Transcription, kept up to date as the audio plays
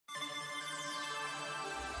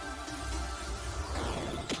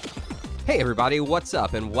Hey everybody, what's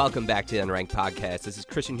up, and welcome back to the Unranked Podcast. This is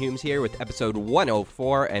Christian Humes here with episode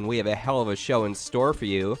 104, and we have a hell of a show in store for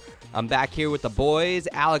you. I'm back here with the boys,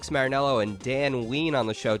 Alex Marinello and Dan Ween on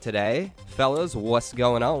the show today. Fellas, what's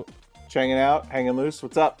going on? Hanging out, hanging loose.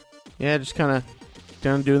 What's up? Yeah, just kind of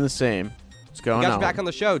doing the same. What's going on? Got you back on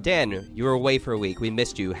the show. Dan, you were away for a week. We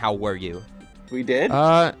missed you. How were you? We did?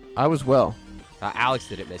 I was well. Alex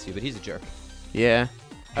didn't miss you, but he's a jerk. Yeah.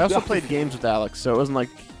 I also played games with Alex, so it wasn't like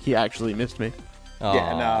he actually missed me.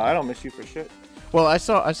 Yeah, no, I don't miss you for shit. Well, I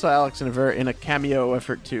saw Alex in a cameo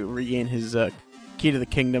effort to regain his Key to the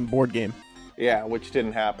Kingdom board game. Yeah, which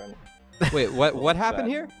didn't happen. Wait, what happened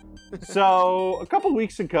here? So, a couple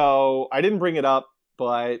weeks ago, I didn't bring it up,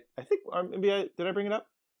 but I think, did I bring it up?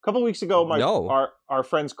 A couple weeks ago, our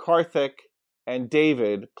friends Karthik and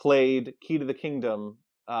David played Key to the Kingdom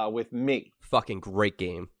with me. Fucking great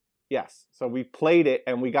game. Yes. So we played it,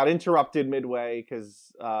 and we got interrupted midway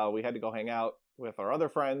because we had to go hang out with our other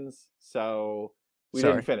friends, so we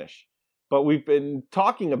didn't finish. But we've been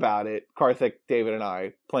talking about it, Karthik, David, and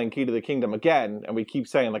I, playing Key to the Kingdom again, and we keep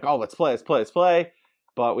saying, like, oh, let's play,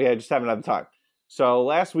 but we just haven't had the time. So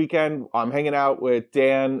last weekend, I'm hanging out with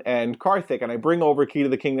Dan and Karthik, and I bring over Key to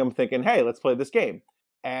the Kingdom thinking, hey, let's play this game.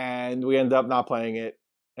 And we end up not playing it.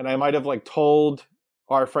 And I might have, told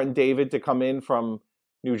our friend David to come in from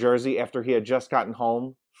New Jersey after he had just gotten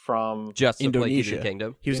home from Indonesia. Play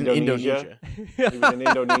Kingdom. He was in Indonesia. He was in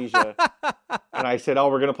Indonesia. And I said,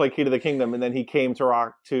 we're going to play Key to the Kingdom. And then he came to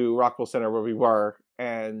Rockville Center where we were,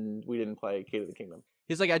 and we didn't play Key to the Kingdom.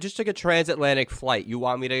 He's like, I just took a transatlantic flight. You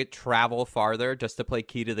want me to travel farther just to play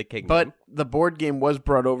Key to the Kingdom? But the board game was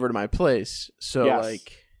brought over to my place, so yes.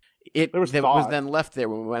 It was then left there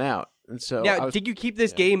when we went out. And so did you keep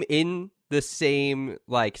this game in the same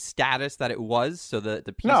status that it was, so the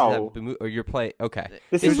pieces haven't been moved, or you're playing? Okay,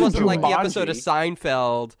 this wasn't like the episode of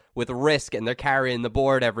Seinfeld with Risk, and they're carrying the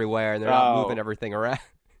board everywhere, and they're not moving everything around.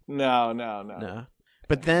 No.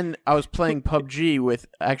 But then I was playing PUBG with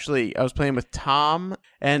Tom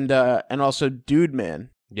and also Dude Man.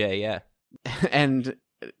 Yeah. And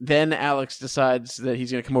then Alex decides that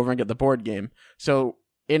he's gonna come over and get the board game. So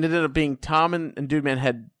it ended up being Tom and Dude Man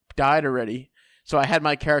had died already. So I had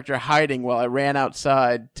my character hiding while I ran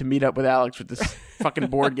outside to meet up with Alex with this fucking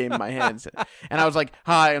board game in my hands. And I was like,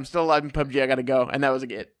 hi, I'm still alive in PUBG, I gotta go. And that was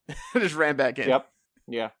it. I just ran back in. Yep.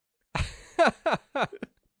 Yeah.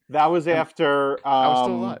 That was after I was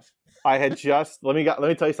still alive. I had just let me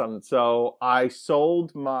tell you something. So I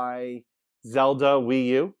sold my Zelda Wii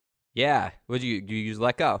U. Yeah. Would you use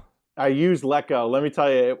Let Go? I used Let Go. Let me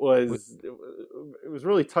tell you, it was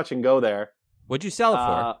really touch and go there. What'd you sell it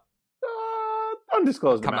for?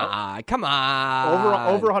 Undisclosed Come amount. Come on.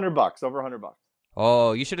 Over $100. Over $100.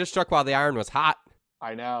 Oh, you should have struck while the iron was hot.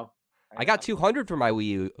 I know. I got $200 for my Wii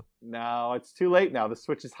U. No, it's too late now. The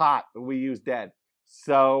Switch is hot. The Wii U's dead.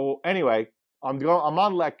 So anyway, I'm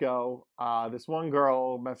on Let Go. This one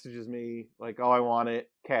girl messages me like, "Oh, I want it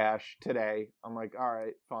cash today." I'm like, "All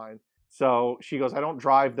right, fine." So she goes, "I don't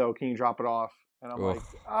drive though. Can you drop it off?" And I'm like,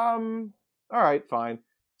 "All right, fine."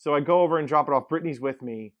 So I go over and drop it off. Brittany's with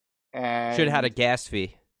me. And should have had a gas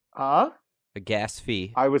fee. Huh? A gas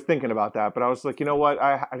fee. I was thinking about that, but I was like, you know what?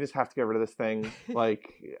 I just have to get rid of this thing.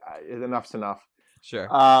 Enough's enough. Sure.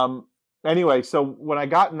 Anyway, so when I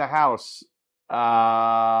got in the house,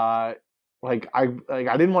 I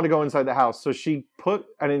didn't want to go inside the house, so she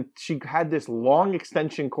had this long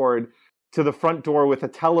extension cord to the front door with a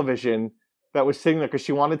television that was sitting there because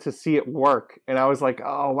she wanted to see it work. And I was like,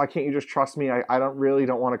 oh, why can't you just trust me? I don't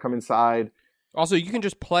want to come inside. Also, you can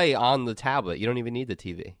just play on the tablet. You don't even need the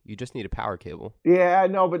TV. You just need a power cable. Yeah,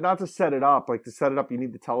 no, but not to set it up. Like, to set it up, you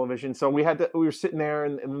need the television. So we were sitting there,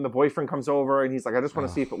 and then the boyfriend comes over, and he's like, I just want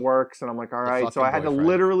to see if it works. And I'm like, all right. So I had to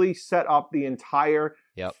literally set up the entire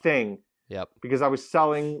thing. Yep. Because I was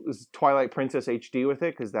selling this Twilight Princess HD with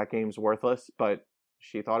it, because that game's worthless, but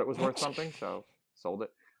she thought it was worth something, so sold it.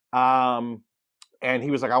 And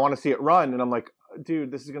he was like, I want to see it run. And I'm like,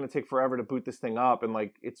 dude, this is going to take forever to boot this thing up.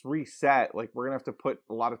 And it's reset. We're going to have to put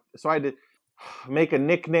a lot of, so I had to make a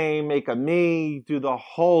nickname, make a me, do the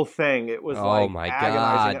whole thing. It was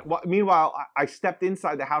agonizing. God. Meanwhile, I stepped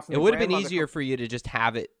inside the house. And it would have been easier for you to just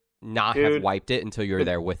have it, have wiped it until you were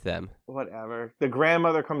there with them. Whatever. The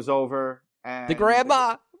grandmother comes over. And the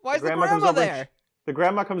grandma? Why is the grandma there? The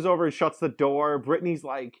grandma comes over and shuts the door. Brittany's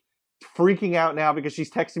freaking out now because she's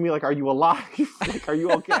texting me are you alive? Are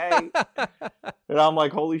you okay? And I'm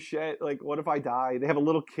like, holy shit, what if I die? They have a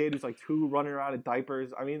little kid who's 2 running around in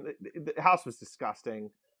diapers. I mean, the house was disgusting.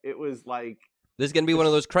 It was this is gonna be one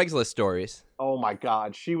of those Craigslist stories. Oh my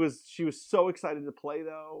god, she was so excited to play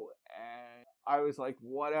though, and I was like,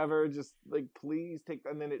 whatever, just like, please take.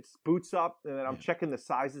 And then it boots up, and then I'm checking the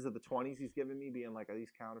sizes of the 20s he's giving me, being like, are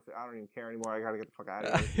these counterfeit? I don't even care anymore. I gotta get the fuck out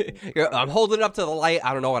of here. I'm holding it up to the light.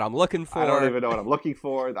 I don't know what I'm looking for. I don't even know what I'm looking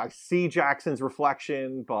for. I see Jackson's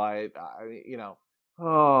reflection, but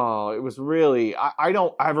oh, it was really.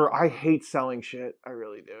 I hate selling shit. I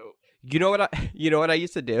really do. You know what I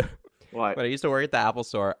used to do? What? When I used to work at the Apple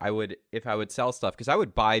store, if I would sell stuff, because I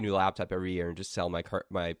would buy a new laptop every year and just sell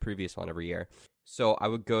my previous one every year. So I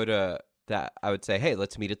would go to that. I would say, hey,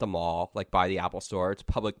 let's meet at the mall, like by the Apple store. It's a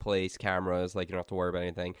public place, cameras, like you don't have to worry about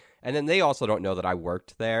anything. And then they also don't know that I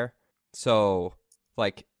worked there. So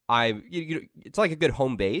like it's like a good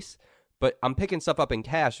home base, but I'm picking stuff up in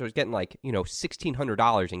cash. So I was getting like,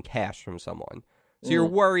 $1,600 in cash from someone. So you're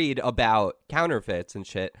worried about counterfeits and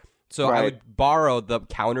shit. So I would borrow the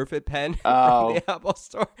counterfeit pen from the Apple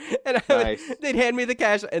store, and they'd hand me the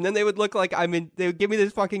cash, and then they would look like they would give me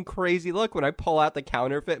this fucking crazy look when I pull out the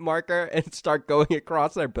counterfeit marker and start going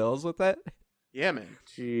across their bills with it. Yeah, man.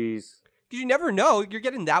 Jeez. Because you never know, you're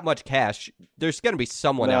getting that much cash. There's going to be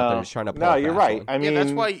someone out there who's trying to pull. No, you're right. One. I mean,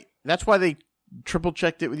 that's why they triple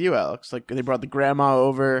checked it with you, Alex. Like they brought the grandma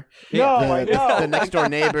over. The next door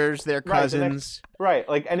neighbors, their cousins. Right.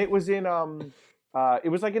 Like, and it was in it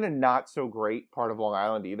was like in a not so great part of Long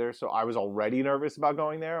Island either. So I was already nervous about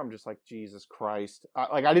going there. I'm just like, Jesus Christ.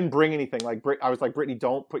 I didn't bring anything. Like I was like, Brittany,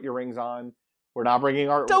 don't put your rings on. We're not bringing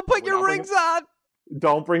our. Don't put your rings on.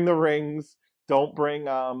 Don't bring the rings. Don't bring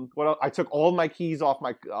what else? I took all my keys off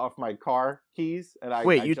my car keys, and I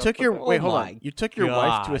wait. You took your hold on. You took your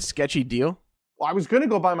wife to a sketchy deal. Well, I was gonna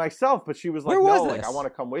go by myself, but she was like, "No, like I want to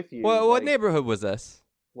come with you." Well, what neighborhood was this?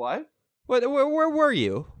 What? Where were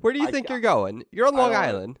you? Where do you think you're going? You're on Long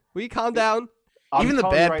Island. Will you calm down? Even the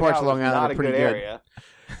bad parts of Long Island are pretty good. Area.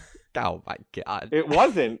 Oh my God! It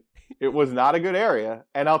wasn't. It was not a good area,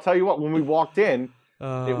 and I'll tell you what. When we walked in.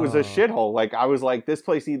 It was a shithole. Like I was like, this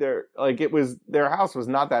place either like it was their house was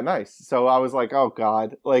not that nice. So I was like, oh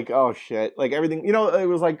God, like oh shit, like everything. It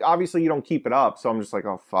was like obviously you don't keep it up. So I'm just like,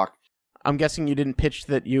 oh fuck. I'm guessing you didn't pitch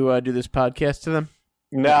that you do this podcast to them.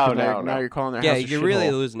 No. Now you're calling their house. Yeah, you're really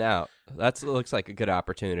losing out. That looks like a good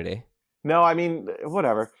opportunity. No, I mean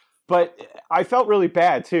whatever. But I felt really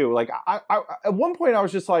bad too. Like I at one point I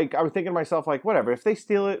was just like I was thinking to myself like whatever if they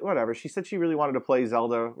steal it whatever. She said she really wanted to play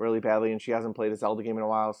Zelda really badly and she hasn't played a Zelda game in a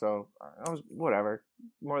while. So I was whatever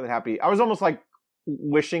more than happy. I was almost like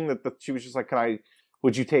wishing that she was just like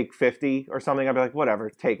would you take 50 or something? I'd be like whatever,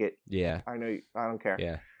 take it. Yeah, I know I don't care.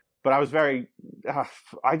 Yeah. But I was very.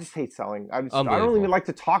 I just hate selling. I don't even like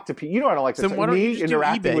to talk to people. I don't like to. So why don't you just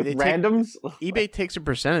interacting do with randoms. eBay takes a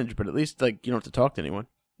percentage, but at least like you don't have to talk to anyone.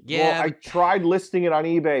 Yeah, well, I tried listing it on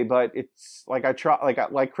eBay, but it's like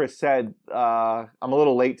like Chris said, I'm a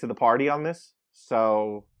little late to the party on this.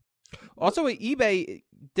 So, also at eBay,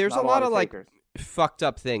 there's a lot of like fucked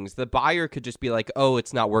up things. The buyer could just be like, "Oh,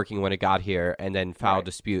 it's not working when it got here," and then file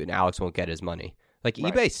dispute, and Alex won't get his money. Like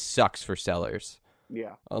eBay sucks for sellers.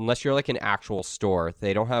 Yeah, unless you're like an actual store,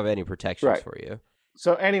 they don't have any protections for you.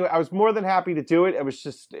 So anyway, I was more than happy to do it. It was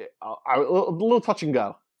just a little touch and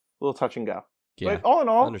go, Yeah, but all in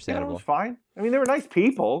all, understandable. It was fine. I mean, they were nice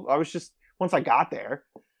people. I was just once I got there,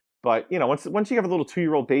 but once you have a little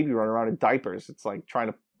 2-year-old baby running around in diapers, it's like trying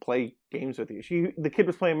to play games with you. The kid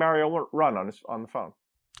was playing Mario Run on the phone.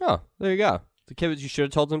 Oh, there you go. The kid you should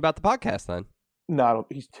have told him about the podcast then. No,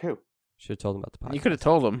 he's 2. Should have told him about the podcast. You could have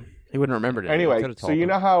told him. He wouldn't have remembered it. Anyway, so you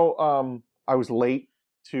know how I was late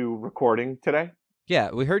to recording today?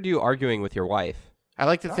 Yeah, we heard you arguing with your wife. I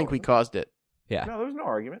like to think we caused it. Yeah. No, there was no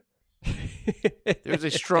argument. There was a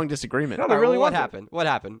strong disagreement. No, there really what wasn't. happened? What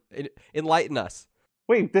happened? Enlighten us.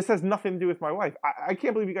 Wait, this has nothing to do with my wife. I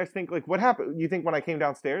can't believe you guys think like what happened. You think when I came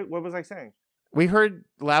downstairs, what was I saying? We heard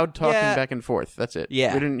loud talking back and forth. That's it.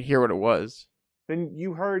 Yeah. We didn't hear what it was. Then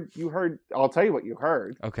you heard. I'll tell you what you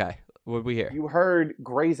heard. Okay. What did we hear? You heard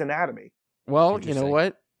Grey's Anatomy. Well, you know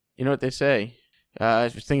what? You know what they say.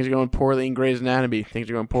 Things are going poorly in Grey's Anatomy. Things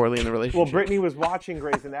are going poorly in the relationship. Well, Brittany was watching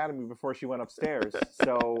Grey's Anatomy before she went upstairs,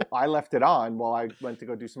 so I left it on while I went to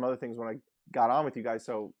go do some other things when I got on with you guys.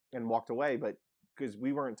 And walked away, but because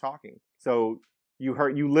we weren't talking, so you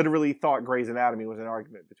literally thought Grey's Anatomy was an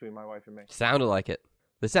argument between my wife and me. Sounded like it.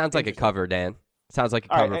 This sounds like a cover, Dan. Sounds like a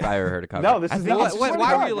cover if I ever heard a cover. No, this is not.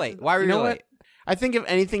 Why were you late? Why were you late? I think if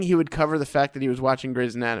anything, he would cover the fact that he was watching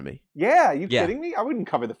Grey's Anatomy. Yeah, you kidding me? I wouldn't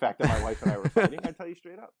cover the fact that my wife and I were fighting. I'd tell you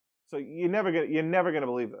straight up. So you're never gonna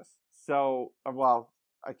believe this. So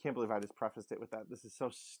I can't believe I just prefaced it with that. This is so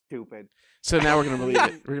stupid. So now we're gonna believe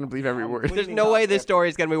it. We're gonna believe every word. There's no way this story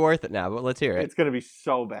is gonna be worth it now. But let's hear it. It's gonna be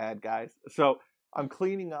so bad, guys. So I'm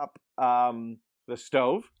cleaning up the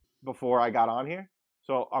stove, before I got on here.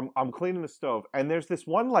 So I'm cleaning the stove, and there's this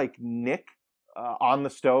one like nick on the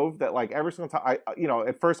stove that like every single time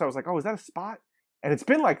at first I was like, oh, is that a spot? And it's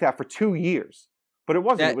been like that for 2 years, but it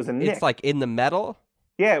wasn't. It was a nick. It's like in the metal.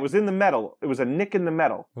 Yeah, it was in the metal. It was a nick in the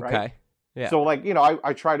metal. Right? Okay. Yeah. So like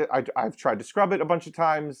I've tried to scrub it a bunch of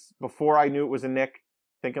times before I knew it was a nick,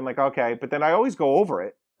 thinking like okay, but then I always go over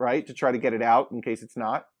it, right, to try to get it out in case it's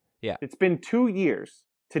not. Yeah. It's been 2 years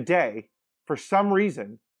today. For some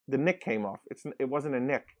reason, the nick came off. It wasn't a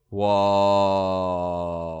nick.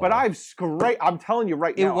 Whoa. But I'm telling you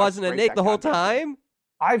right now. It wasn't a nick the whole time?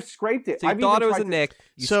 I've scraped it. So you thought it was a nick.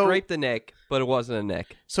 You scraped the nick, but it wasn't a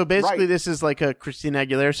nick. So basically this is like a Christina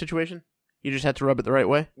Aguilera situation? You just had to rub it the right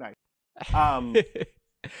way? Nice.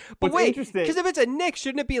 But wait, because if it's a nick,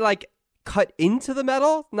 shouldn't it be like cut into the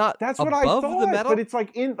metal, not That's above what I thought, the metal? But it's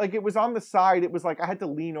like it was on the side. It was like I had to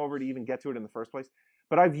lean over to even get to it in the first place.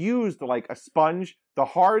 But I've used like a sponge, the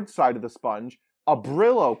hard side of the sponge, a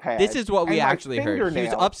Brillo pad. This is what we actually heard. He was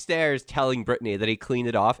fingernail. upstairs telling Brittany that he cleaned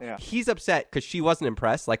it off. Yeah. He's upset because she wasn't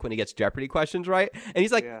impressed, like when he gets Jeopardy questions right. And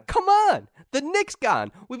he's like, come on, the nick's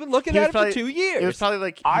gone. We've been looking at it for 2 years. It was probably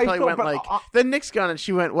like, he probably went like, the nick's gone. And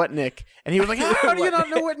she went, what nick? And he was like, how do you not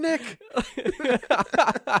know what nick?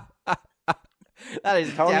 That is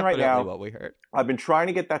definitely right now, what we heard. I've been trying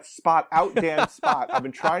to get that spot out, damn spot. I've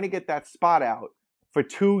been trying to get that spot out for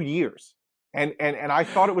 2 years. And I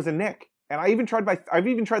thought it was a nick. And I've even tried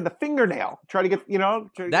the fingernail. Try to get,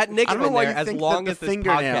 that nick's I don't know been why there you as think long that as the this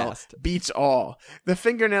fingernail podcast beats all. The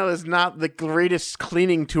fingernail is not the greatest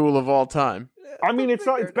cleaning tool of all time. I mean, it's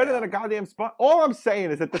better than a goddamn spot. All I'm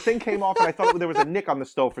saying is that the thing came off and I thought there was a nick on the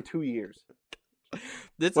stove for 2 years.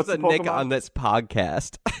 This is a nick on this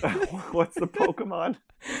podcast. What's the Pokemon?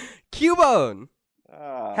 Cubone.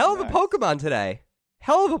 Hell of a Pokemon today.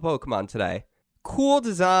 Cool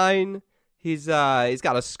design. He's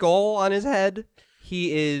got a skull on his head.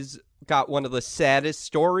 He is got one of the saddest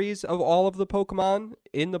stories of all of the Pokemon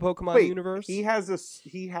in the Pokemon universe. He has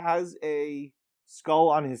a skull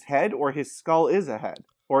on his head, or his skull is a head,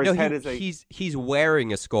 or his head is a. He's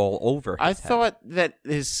wearing a skull over his I head. thought that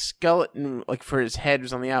his skeleton, like for his head,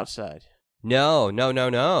 was on the outside. No.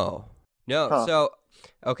 Huh.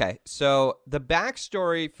 So the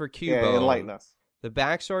backstory for Cubone. Enlighten us. The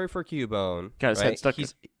backstory for Cubone. Got his head stuck.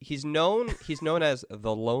 He's known as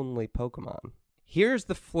the lonely Pokemon. Here's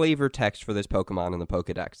the flavor text for this Pokemon in the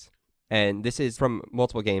Pokedex. And this is from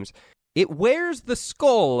multiple games. It wears the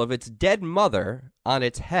skull of its dead mother on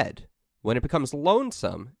its head. When it becomes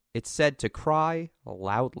lonesome, it's said to cry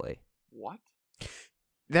loudly. What?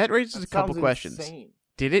 That raises a couple questions. Insane.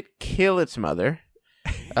 Did it kill its mother?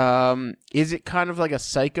 Is it kind of like a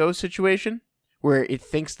Psycho situation where it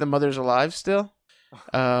thinks the mother's alive still?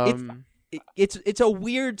 It's a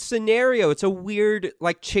weird scenario. It's a weird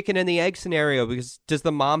like chicken and the egg scenario, because does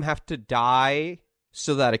the mom have to die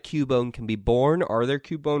so that a Cubone can be born? Are there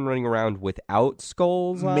Cubone running around without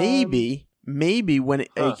skulls on? Maybe when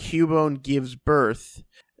a Cubone gives birth,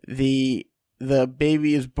 the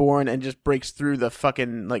baby is born and just breaks through the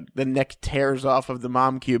fucking, like, the neck tears off of the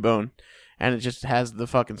mom Cubone, and it just has the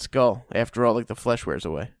fucking skull after all, like, the flesh wears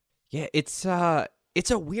away. Yeah, it's a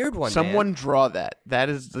weird one. Someone man. draw that. That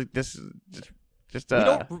is like, this is just we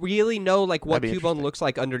don't really know like what Cubone looks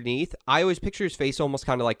like underneath. I always picture his face almost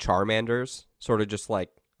kind of like Charmander's, sort of just like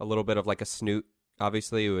a little bit of like a snoot.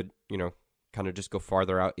 Obviously, it would kind of just go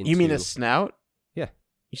farther out into. You mean a snout? Yeah.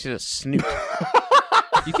 You said a snoot.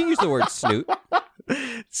 You can use the word snoot.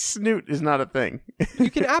 Snoot is not a thing.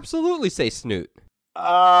 You can absolutely say snoot.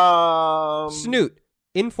 Snoot.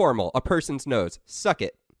 Informal. A person's nose. Suck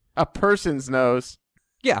it. A person's nose.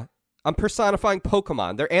 Yeah. I'm personifying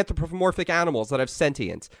Pokemon. They're anthropomorphic animals that have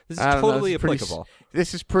sentience. This is totally applicable.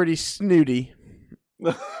 This is pretty snooty.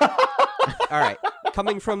 All right.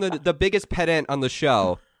 Coming from the biggest pedant on the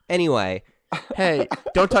show. Anyway. Hey,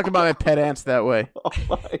 don't talk about my pet ants that way. Oh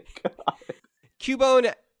my god.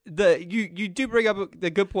 Cubone, you do bring up the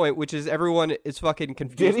good point, which is everyone is fucking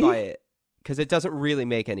confused by it because it doesn't really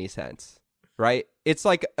make any sense, right? It's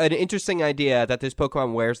like an interesting idea that this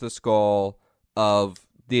Pokemon wears the skull of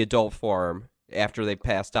the adult form after they've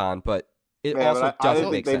passed on, but it also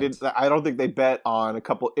doesn't make sense. I don't think they bet on a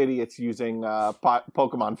couple idiots using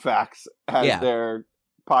Pokemon facts as their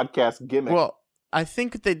podcast gimmick. Well, I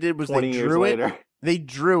think what they did was they drew it. They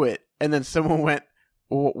drew it, and then someone went,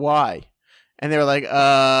 "Why?" And they were like,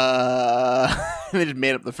 and they just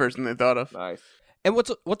made up the first thing they thought of. Nice. And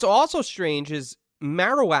what's also strange is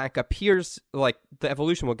Marowak appears like the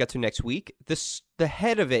evolution we'll get to next week. The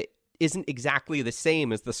head of it isn't exactly the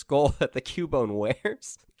same as the skull that the Cubone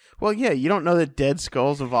wears. Well, yeah, you don't know that dead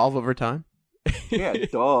skulls evolve over time? Yeah,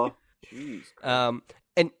 duh. Jeez.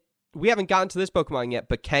 And we haven't gotten to this Pokemon yet,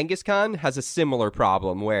 but Kangaskhan has a similar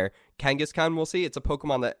problem where Kangaskhan, we'll see, it's a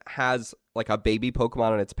Pokemon that has like a baby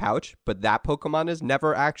Pokemon in its pouch, but that Pokemon is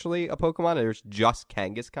never actually a Pokemon. There's just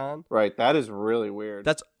Kangaskhan. Right, that is really weird.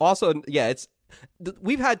 That's also,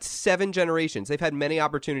 we've had 7 generations. They've had many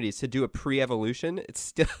opportunities to do a pre-evolution. It's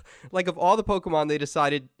still, like, of all the Pokemon they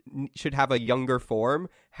decided should have a younger form,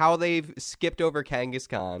 how they've skipped over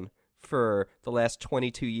Kangaskhan for the last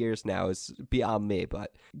 22 years now is beyond me.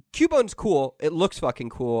 But Cubone's cool. It looks fucking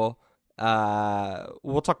cool.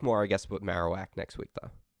 We'll talk more, I guess, with Marowak next week, though.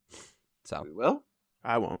 So We will?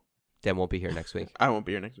 I won't. Dan won't be here next week. I won't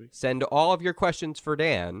be here next week. Send all of your questions for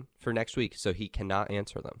Dan for next week so he cannot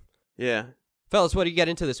answer them. Yeah. Fellas, what do you get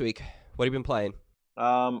into this week? What have you been playing?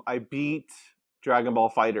 I beat Dragon Ball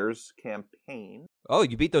FighterZ campaign. Oh,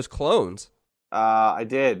 you beat those clones. I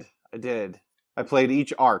did. I played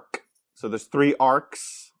each arc. So there's 3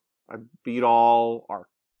 arcs. I beat all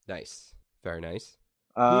arcs. Nice. Very nice.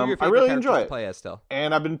 I really enjoy it. Play as still?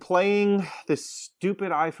 And I've been playing this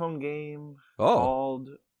stupid iPhone game Oh. called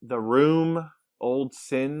The Room Old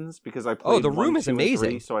Sins because I played The Room is 1, 2, and 3,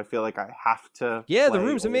 amazing. so I feel like I have to Yeah, The play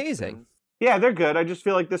Room's Old amazing. Sins. Yeah, they're good. I just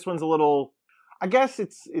feel like this one's a little... I guess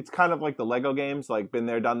it's kind of like the Lego games, like been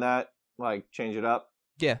there, done that, like change it up.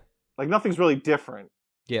 Yeah. Like nothing's really different.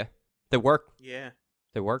 Yeah. They work. Yeah.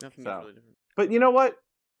 They work. Nothing So. really different. But you know what?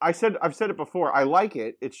 I've said it before. I like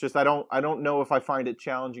it. It's just I don't know if I find it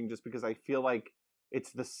challenging just because I feel like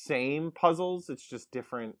it's the same puzzles. It's just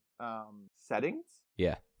different settings.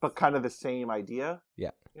 Yeah. But kind of the same idea. Yeah.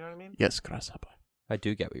 You know what I mean? Yes, Grasshopper. I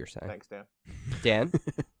do get what you're saying. Thanks, Dan. Dan,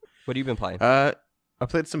 what have you been playing? I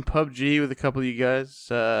played some PUBG with a couple of you guys,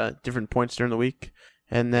 different points during the week.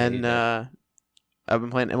 And then I've been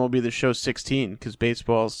playing MLB The Show 16 because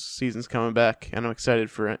baseball season's coming back, and I'm excited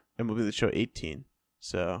for MLB The Show 18.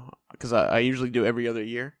 So, because I usually do every other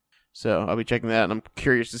year. So I'll be checking that, and I'm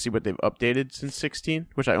curious to see what they've updated since 16,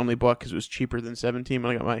 which I only bought because it was cheaper than 17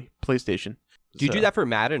 when I got my PlayStation. Do you do that for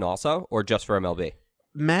Madden also, or just for MLB?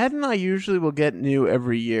 Madden I usually will get new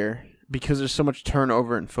every year because there's so much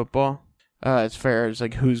turnover in football. It's fair. It's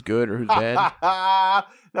like who's good or who's bad.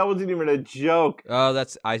 That wasn't even a joke. Oh,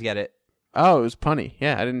 I get it. Oh, it was punny.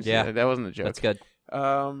 Yeah, I didn't see Yeah. that. That wasn't a joke. That's good.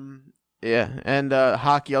 Yeah, and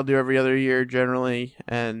hockey I'll do every other year generally.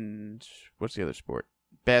 And what's the other sport?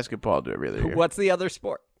 Basketball I'll do every other year. What's the other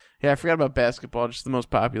sport? Yeah, I forgot about basketball. Just the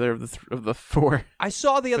most popular of the 4. I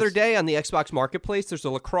saw the other day on the Xbox Marketplace, there's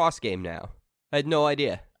a lacrosse game now. I had no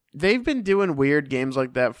idea. They've been doing weird games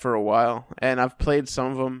like that for a while, and I've played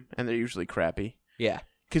some of them, and they're usually crappy. Yeah.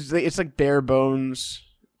 Because it's like bare bones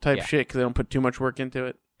type Yeah. shit because they don't put too much work into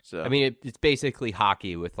it. So I mean, it's basically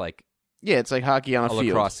hockey with like yeah, it's like hockey on a field.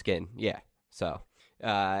 lacrosse skin. Yeah. So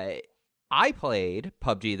I played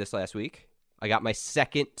PUBG this last week. I got my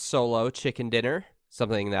second solo chicken dinner,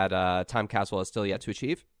 something that Time Castle has still yet to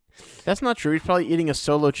achieve. That's not true. He's probably eating a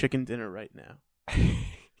solo chicken dinner right now.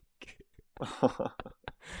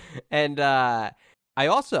 And I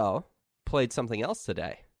also played something else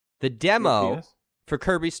today. The demo Yes. for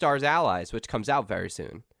Kirby Stars Allies, which comes out very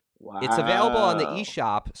soon. Wow. It's available on the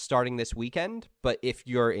eShop starting this weekend, but if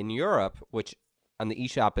you're in Europe, which on the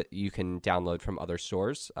eShop you can download from other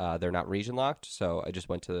stores, they're not region locked, so I just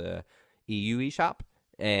went to the EU eShop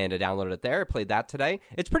and I downloaded it there. I played that today.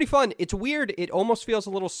 It's pretty fun. It's weird. It almost feels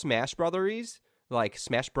a little Smash Brothery.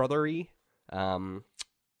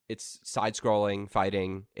 It's side-scrolling,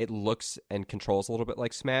 fighting. It looks and controls a little bit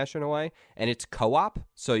like Smash in a way. And it's co-op,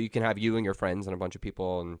 so you can have you and your friends and a bunch of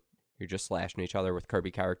people, and you're just slashing each other with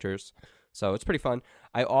Kirby characters. So it's pretty fun.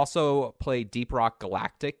 I also played Deep Rock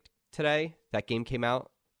Galactic today. That game came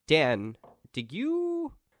out. Dan, did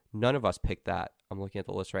you... None of us picked that. I'm looking at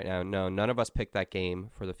the list right now. No, none of us picked that game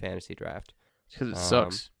for the fantasy draft. Because it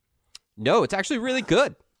sucks. No, it's actually really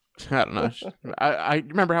good. I don't know. I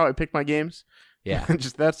remember how I picked my games. Yeah.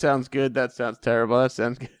 Just that sounds good. That sounds terrible. That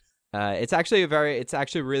sounds good. It's actually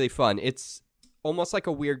really fun. It's almost like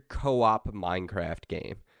a weird co-op Minecraft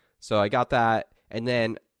game. So I got that, and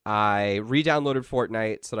then I re-downloaded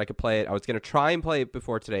Fortnite so that I could play it. I was going to try and play it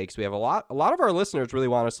before today because we have a lot of our listeners really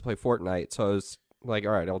want us to play Fortnite. So I was like,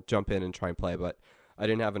 all right, I'll jump in and try and play, but I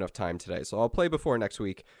didn't have enough time today. So I'll play before next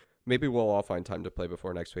week. Maybe we'll all find time to play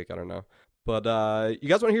before next week. I don't know. But you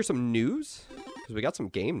guys want to hear some news? Because we got some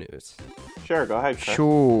game news. Sure, go ahead. Chris.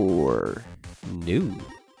 Sure. New.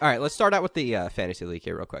 All right, let's start out with the fantasy league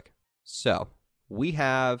here real quick. So we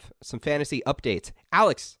have some fantasy updates.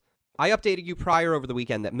 Alex, I updated you prior over the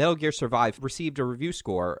weekend that Metal Gear Survive received a review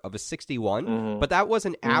score of a 61, but that was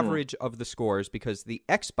an average of the scores because the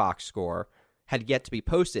Xbox score had yet to be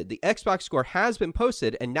posted. The Xbox score has been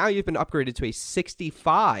posted, and now you've been upgraded to a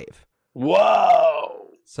 65.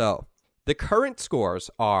 Whoa! So the current scores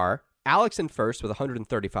are Alex in first with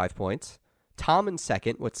 135 points, Tom in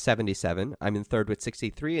second with 77, I'm in third with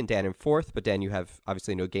 63, and Dan in fourth. But Dan, you have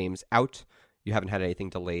obviously no games out. You haven't had anything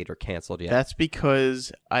delayed or canceled yet. That's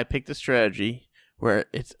because I picked a strategy where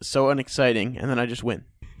it's so unexciting, and then I just win.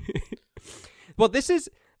 Well, this is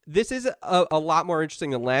a lot more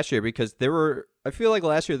interesting than last year, because I feel like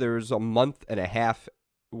last year there was a month and a half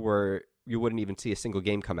where you wouldn't even see a single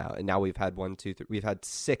game come out, and now we've had we've had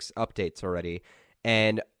 6 updates already.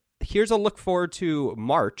 And here's a look forward to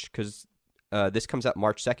March, because this comes out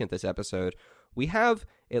March 2nd, this episode. We have,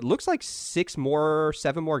 it looks like 7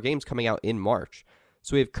 more games coming out in March.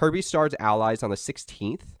 So we have Kirby Stars Allies on the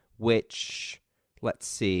 16th, which, let's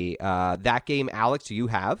see, that game, Alex, you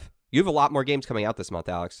have a lot more games coming out this month,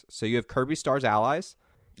 Alex. So you have Kirby Stars Allies.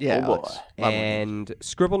 Yeah, oh boy. And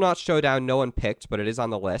Scribblenauts Showdown, no one picked, but it is on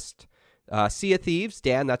the list. Sea of Thieves,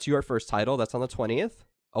 Dan, that's your first title. That's on the 20th.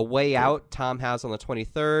 A Way Out, Tom has on the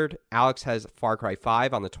 23rd. Alex has Far Cry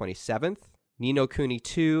 5 on the 27th. Ni no Kuni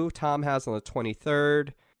 2, Tom has on the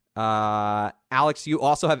 23rd. Alex, you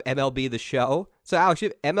also have MLB The Show. So, Alex,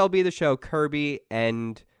 you have MLB The Show, Kirby,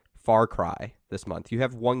 and Far Cry this month. You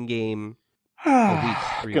have one game a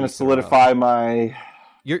week. Going to solidify my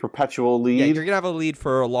perpetual lead. Yeah, you're going to have a lead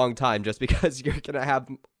for a long time just because you're going to have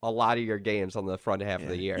a lot of your games on the front half of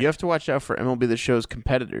the year. You have to watch out for MLB The Show's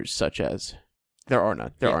competitors, such as... There are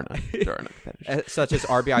none. There are none competitors. Such as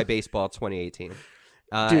RBI Baseball 2018.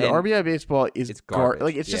 Dude, RBI Baseball is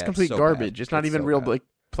garbage. It's just complete garbage. Bad. It's not even real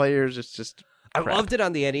players. It's just crap. I loved it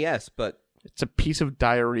on the NES, but it's a piece of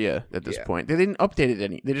diarrhea at this point. They didn't update it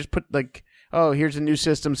any. They just put oh, here's a new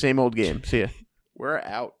system, same old game. See ya. We're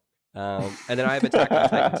out. And then I have Attack on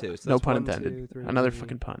Titan 2. So no pun intended. 2, 3, Another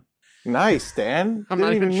fucking pun. Nice, Dan. I'm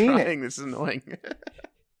not even trying. This is annoying.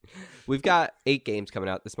 We've got 8 games coming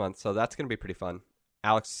out this month, so that's going to be pretty fun.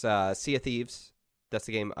 Alex, Sea of Thieves, that's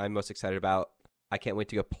the game I'm most excited about. I can't wait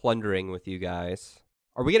to go plundering with you guys.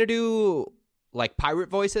 Are we going to do, pirate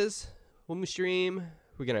voices when we stream?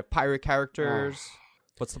 We're going to have pirate characters?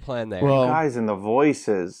 What's the plan there? Well, guys in the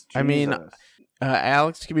voices. Jesus. I mean,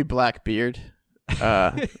 Alex could be Blackbeard.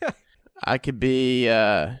 I could be,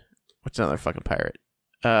 what's another fucking pirate?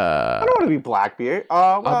 I don't want to be Blackbeard.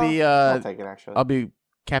 I'll take it, actually. I'll be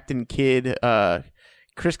Captain Kidd.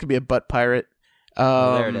 Chris could be a butt pirate.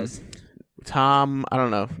 There it is. Tom, I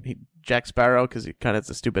don't know. Jack Sparrow, because he kind of has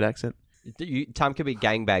a stupid accent. Tom could be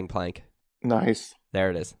Gangbang Plank. Nice. There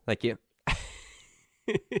it is. Thank you.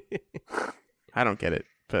 I don't get it,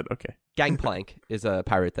 but okay. Gangplank is a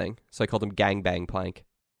pirate thing, so I called him Gangbang Plank.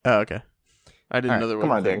 Oh, okay. I didn't know there was.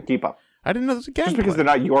 Come on, Dan, keep up. I didn't know there was a gang. Just because they're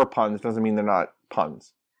not your puns doesn't mean they're not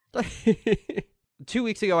puns. 2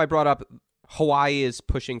 weeks ago, I brought up Hawaii is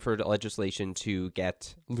pushing for legislation to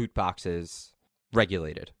get loot boxes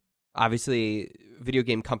regulated. Obviously, video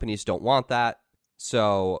game companies don't want that.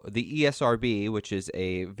 So the ESRB, which is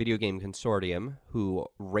a video game consortium who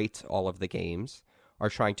rate all of the games, are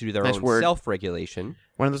trying to do their own self-regulation.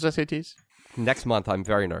 One of those SATs? Next month, I'm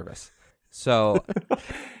very nervous. So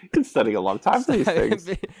you've been studying a long time for these things.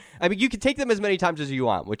 I mean, you can take them as many times as you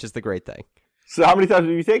want, which is the great thing. So how many times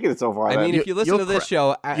have you taken it so far? I mean, if you listen to this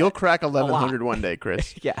show... You'll crack 1100 one day,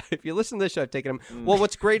 Chris. Yeah, if you listen to this show, I've taken them. Well,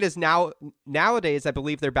 what's great is nowadays, I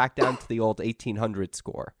believe they're back down to the old 1800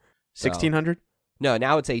 score. 1600? No,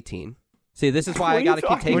 now it's 18. See, this is why I got to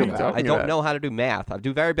keep taking them. I don't know how to do math. I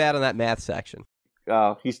do very bad on that math section.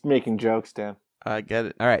 Oh, he's making jokes, Dan. I get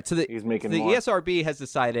it. All right, so the more. ESRB has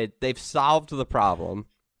decided they've solved the problem.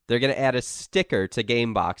 They're going to add a sticker to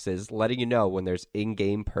game boxes letting you know when there's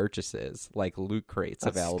in-game purchases, like loot crates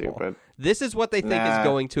available. Stupid. This is what they think is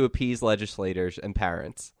going to appease legislators and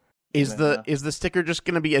parents. Is the sticker just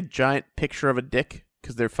going to be a giant picture of a dick?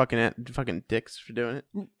 Because they're fucking dicks for doing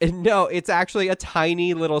it? No, it's actually a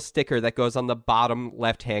tiny little sticker that goes on the bottom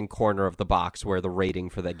left-hand corner of the box where the rating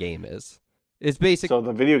for the game is. It's basic. So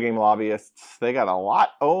the video game lobbyists, they got a lot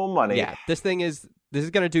of money. Yeah, this is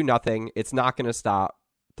going to do nothing. It's not going to stop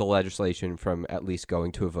the legislation from at least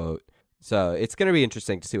going to a vote. So it's going to be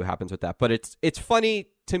interesting to see what happens with that. But it's funny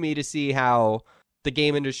to me to see how the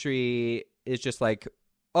game industry is just like,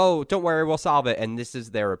 oh, don't worry, we'll solve it. And this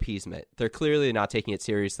is their appeasement. They're clearly not taking it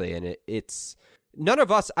seriously. And it's none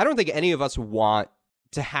of us, I don't think any of us want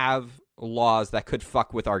to have laws that could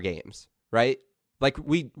fuck with our games, right? Like,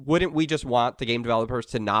 wouldn't we just want the game developers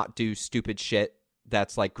to not do stupid shit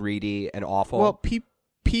that's like greedy and awful? Well,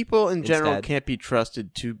 people in general can't be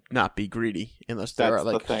trusted to not be greedy unless there are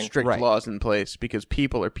like strict laws in place, because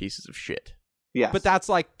people are pieces of shit. Yes. But that's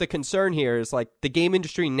like the concern here is like the game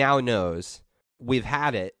industry now knows we've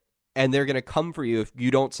had it and they're going to come for you if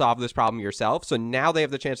you don't solve this problem yourself. So now they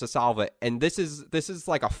have the chance to solve it. And this is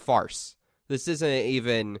like a farce. This isn't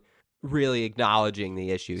even really acknowledging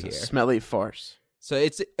the issue here. Smelly farce. So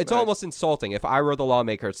it's almost insulting. If I were the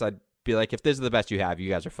lawmakers, I'd be like, if this is the best you have, you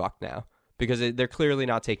guys are fucked now. Because they're clearly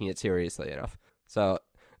not taking it seriously enough. So,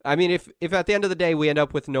 I mean, if at the end of the day we end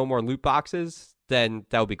up with no more loot boxes, then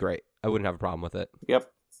that would be great. I wouldn't have a problem with it.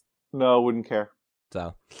 Yep. No, wouldn't care.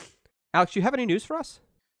 So, Alex, you have any news for us?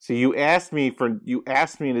 So you asked me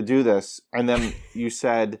to do this, and then you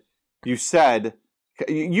said, okay,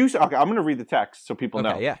 I'm going to read the text so people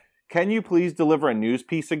know. Yeah. Can you please deliver a news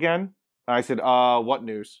piece again? And I said, what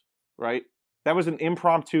news? Right? That was an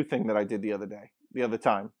impromptu thing that I did the other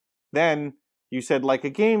time. Then you said like a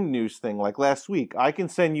game news thing, like last week. I can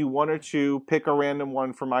send you one or two, pick a random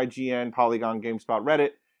one from IGN, Polygon, GameSpot,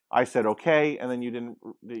 Reddit. I said okay, and then you didn't.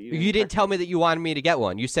 You didn't tell me that you wanted me to get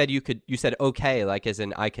one. You said you could. You said okay, like as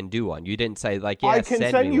in I can do one. You didn't say like I can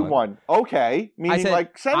send you one. Okay, meaning I said,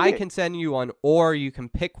 like send I it. can send you one, or you can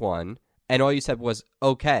pick one. And all you said was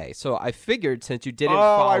okay. So I figured since you didn't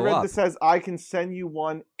follow up. I read this says I can send you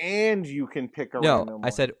one, and you can pick a random one. No,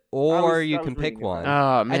 I said or you can pick one.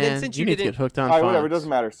 Oh man, and then since you need to didn't get hooked on. All right, whatever, it doesn't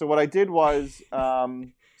matter. So what I did was,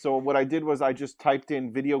 I just typed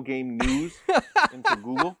in video game news into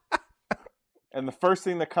Google. And the first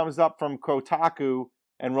thing that comes up from Kotaku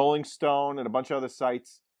and Rolling Stone and a bunch of other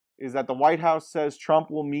sites is that the White House says Trump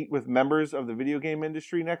will meet with members of the video game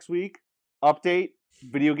industry next week. Update,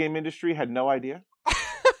 video game industry had no idea.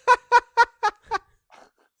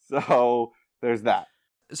 So there's that.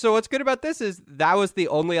 So what's good about this is that was the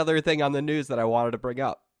only other thing on the news that I wanted to bring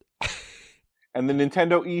up. And the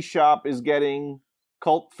Nintendo eShop is getting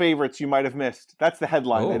cult favorites you might have missed. That's the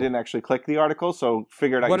headline. I didn't actually click the article, so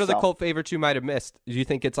figure it out What yourself. are the cult favorites you might have missed? Do you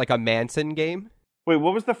think it's like a Manson game? Wait,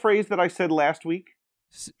 what was the phrase that I said last week?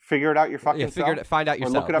 Figure it out your fucking self? Find out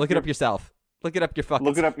yourself. Look it up yourself. Look it up your fucking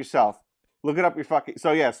Look it up yourself. Look it up your fucking...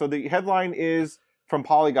 So yeah, so the headline is from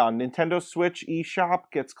Polygon. Nintendo Switch eShop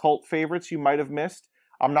gets cult favorites you might have missed.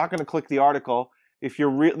 I'm not going to click the article. If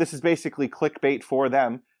you're this is basically clickbait for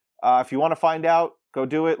them. If you want to find out, go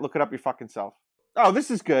do it. Look it up your fucking self. Oh,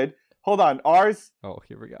 this is good. Hold on. Ars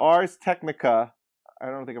here we go. Ars Technica. I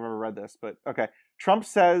don't think I've ever read this, but okay. Trump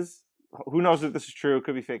says, who knows if this is true? It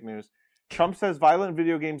could be fake news. Trump says violent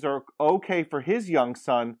video games are okay for his young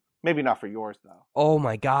son. Maybe not for yours, though. Oh,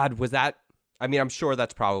 my God. Was that... I mean, I'm sure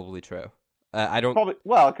that's probably true. I don't...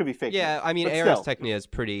 Well, it could be fake news. I mean, but Ars Technica is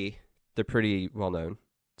pretty... They're pretty well-known.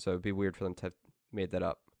 So it'd be weird for them to have made that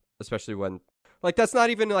up. Especially when... Like, that's not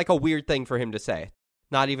even like a weird thing for him to say.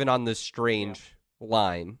 Not even on this strange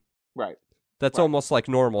line. Right. That's almost like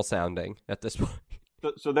normal sounding at this point.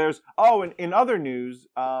 So there's... Oh, and in other news,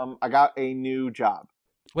 I got a new job.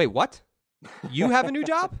 Wait, what? You have a new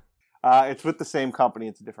job? It's with the same company.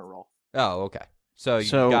 It's a different role. Oh, okay. So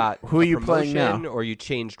you got who are you playing now? Or you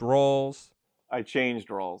changed roles? I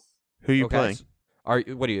changed roles. Who are you playing?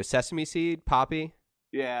 What are you, Sesame Seed? Poppy?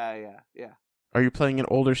 Yeah. Are you playing an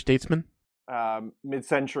older statesman?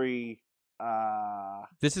 Mid-century...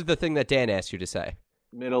 This is the thing that Dan asked you to say.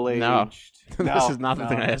 Middle-aged. No. This is not the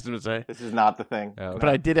thing I asked him to say. This is not the thing. Oh, okay. But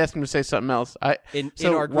I did ask him to say something else. In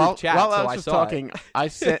our group chat, while so Alex was talking, I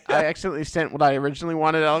accidentally sent what I originally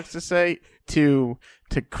wanted Alex to say to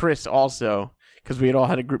Chris also, because we had all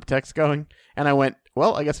had a group text going, and I went,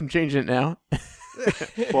 well, I guess I'm changing it now.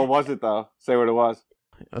 What was it, though? Say what it was.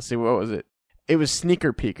 Let's see, what was it? It was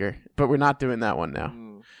Sneaker Peeker, but we're not doing that one now.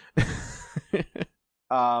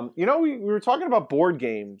 We were talking about board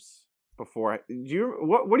games before.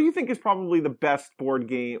 What do you think is probably the best board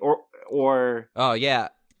game or Oh yeah.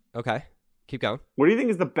 Okay. Keep going. What do you think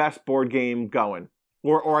is the best board game going?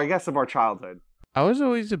 Or I guess of our childhood? I was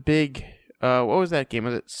always a big what was that game?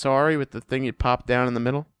 Was it Sorry with the thing you pop down in the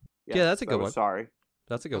middle? Yeah, that's a good one. Sorry.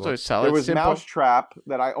 That's a good one. There was Mousetrap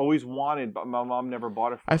that I always wanted, but my mom never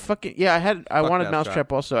bought it for me. I wanted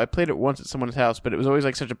Mousetrap also. I played it once at someone's house, but it was always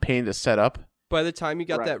like such a pain to set up. By the time you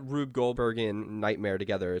got that Rube Goldbergian nightmare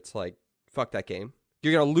together, it's like, fuck that game.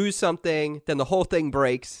 You're going to lose something, then the whole thing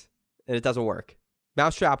breaks, and it doesn't work.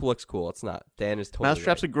 Mousetrap looks cool. It's not. Dan is totally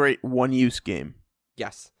Mousetrap's a great one-use game.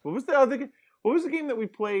 Yes. What was the other game? What was the game that we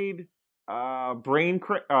played? Brain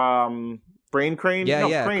Crane?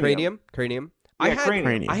 Cranium. Cranium.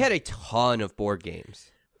 I had a ton of board games.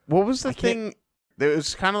 What was the thing? It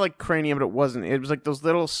was kind of like Cranium, but it wasn't. It was like those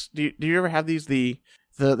little... Do you ever have these...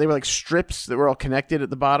 They were like strips that were all connected at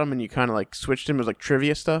the bottom, and you kind of like switched them. It was like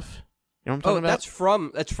trivia stuff. You know what I'm talking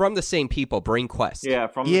about? that's from the same people, Brain Quest. Yeah,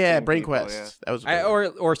 from the same Brain people, Quest. yeah. That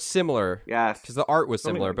was or similar. Yes, because the art was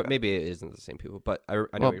Something similar, like but that. maybe it isn't the same people. But I know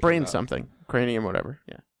what you're Brain talking about. something, cranium, whatever.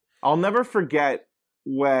 Yeah. I'll never forget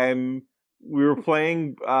when we were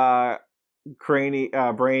playing Brain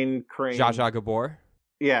Crane. Zsa Zsa Gabor.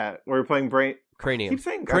 Yeah, we were playing Brain. Cranium. I keep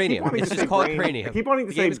saying Cranium. I keep wanting It's to just say called brain, Cranium. I keep wanting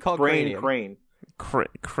to The game say is called Brain Cranium.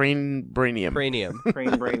 Crane Brainium. Cranium. Crane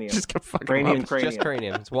Brainium. Just go fucking Cranium, up. Cranium. Just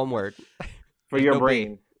cranium. It's one word. For There's your no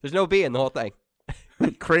brain. B. There's no B in the whole thing.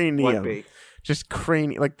 Cranium. What B? Just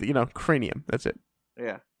cranium, cranium. That's it.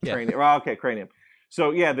 Yeah. Yeah. Cranium. Well, okay, Cranium.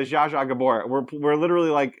 So yeah, the Zsa Zsa Gabor. We're literally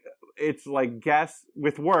like, it's like guess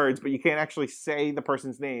with words, but you can't actually say the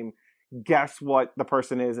person's name. Guess what the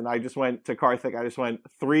person is, and I just went to Karthik. I just went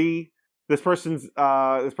 3. This person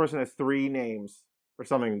has 3 names or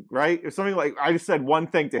something, right? It was something like I just said one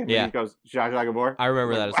thing to him, Yeah. and he goes Zsa Zsa Gabor. I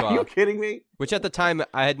remember that as well. Are you kidding me? Which at the time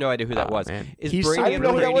I had no idea who that was. Man. Is He's I didn't Brainium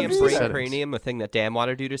know who that was Cranium either. Cranium a thing that Dan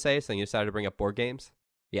wanted you to say, so you decided to bring up board games?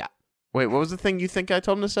 Wait, what was the thing you think I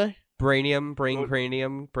told him to say? Brainium, Brain What?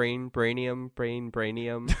 Cranium, Brainium,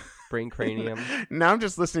 Brain Cranium. Now I'm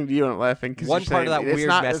just listening to you and laughing because One part of that weird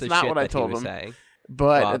mess it's of not shit what I that he told was him. saying.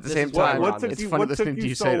 But Well, at the this same is what- time, what took it's you- funny what listening took to you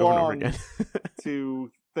you so say it over and over long? again.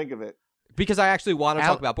 To think of it. Because I actually want to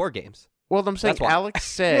Al- talk about board games. Well, I'm saying That's why. Alex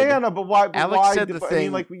said. Yeah, no, but why? But Alex why said did- the I thing,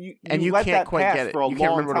 mean, like you and you let can't that quite pass get it. for a You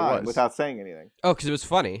can't long remember what it time was. without saying anything. Oh, because it was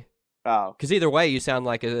funny. Oh, Because either way, you sound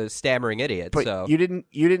like a stammering idiot. But So you didn't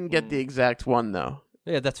get the exact one though.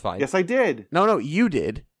 yeah, that's fine. yes, I did. No, you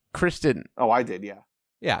did. Chris didn't. Oh, I did. Yeah.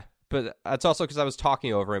 Yeah, but that's also because I was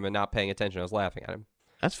talking over him and not paying attention. I was laughing at him.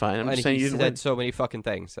 That's fine. I'm and just saying he you didn't said win. so many fucking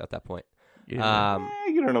things at that point. You didn't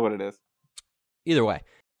win. You don't know what it is. Either way,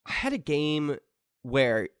 I had a game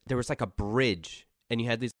where there was like a bridge, and you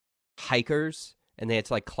had these hikers, and they had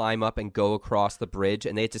to like climb up and go across the bridge,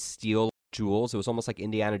 and they had to steal jewels. It was almost like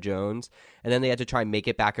Indiana Jones, and then they had to try and make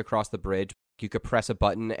it back across the bridge. You could press a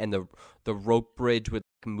button, and the rope bridge would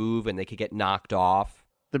move, and they could get knocked off.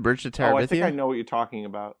 The bridge to Oh, I think I Terabithia? know what you're talking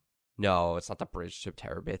about. No, it's not the bridge to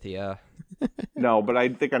Terabithia. No, but I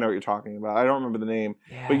think I know what you're talking about. I don't remember the name.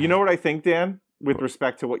 Yeah. But you know what I think, Dan? With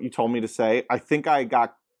respect to what you told me to say, I think I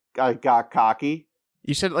got cocky.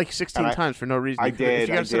 You said it like 16 And I- times for no reason. I If you did.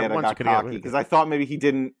 gotta I say it did. I once, you got could've got cocky away with because it. I thought maybe he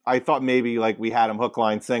didn't. I thought maybe like we had him hook,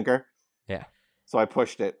 line, sinker. Yeah. So I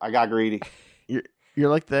pushed it. I got greedy. You're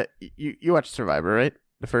like that. You watched Survivor, right?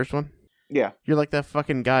 The first one? Yeah. You're like that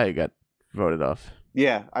fucking guy who got voted off.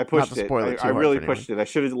 Yeah. I pushed to it. spoil it too I hard really for anyone. pushed it. I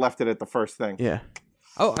should have left it at the first thing. Yeah.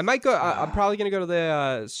 Oh, I might go. I'm probably gonna go to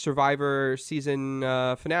the Survivor season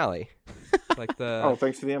finale. Like the. Oh,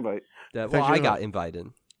 thanks for the invite. well, Thanks I for got the- invited.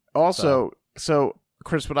 Also, so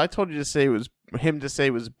Chris, what I told you to say was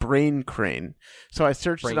Brain Crane. So I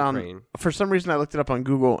searched Brain it on. Crane. For some reason, I looked it up on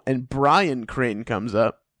Google, and Brian Crane comes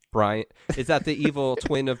up. Brian, is that the evil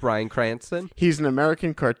twin of Bryan Cranston? He's an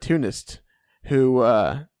American cartoonist who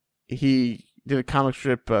he did a comic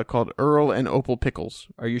strip called Earl and Opal Pickles.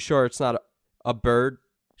 Are you sure it's not a bird?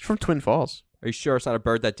 He's from Twin Falls. Are you sure it's not a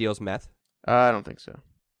bird that deals meth? I don't think so.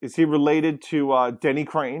 Is he related to Denny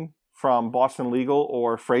Crane from Boston Legal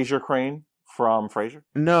or Fraser Crane from Frasier?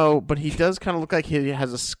 No, but he does kind of look like he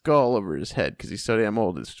has a skull over his head because he's so damn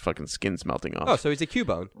old. His fucking skin's melting off. Oh, so he's a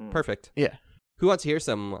Cubone. Mm. Perfect. Yeah. Who wants to hear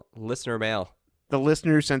some listener mail? The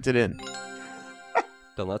listener sent it in.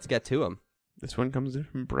 Then let's get to him. This one comes in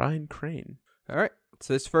from Brian Crane. All right.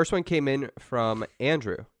 So this first one came in from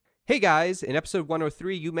Andrew. Hey guys, in episode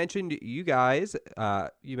 103, you mentioned the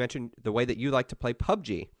way that you like to play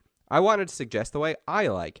PUBG. I wanted to suggest the way I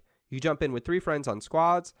like. You jump in with 3 friends on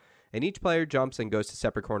squads, and each player jumps and goes to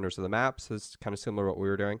separate corners of the map. So it's kind of similar to what we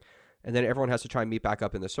were doing. And then everyone has to try and meet back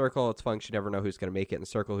up in the circle. It's fun. You never know who's going to make it in the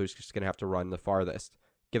circle, who's just going to have to run the farthest.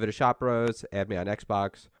 Give it a shot, bros. Add me on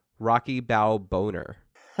Xbox. Rocky Bow Boner.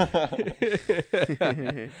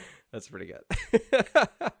 That's pretty good.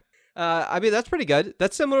 I mean, that's pretty good.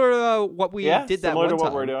 That's similar to what we did that similar one to what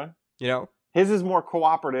time. we're doing. You know? His is more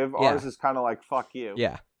cooperative. Yeah. Ours is kind of like fuck you.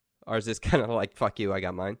 Yeah. Ours is kind of like, fuck you, I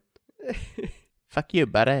got mine. Fuck you,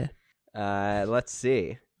 buddy. Let's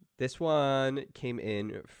see. This one came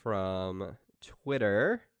in from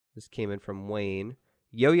Twitter. This came in from Wayne.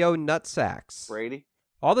 Yo-Yo Nutsacks. Brady.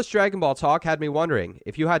 All this Dragon Ball talk had me wondering,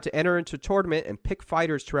 if you had to enter into a tournament and pick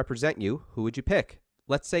fighters to represent you, who would you pick?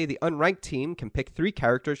 Let's say the unranked team can pick 3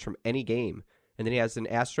 characters from any game. And then he has an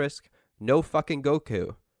asterisk, no fucking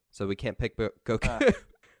Goku. So we can't pick Goku.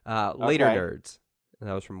 Later Okay. nerds. And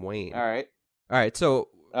that was from Wayne. All right. All right, so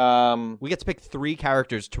Um, we get to pick 3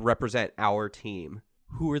 characters to represent our team.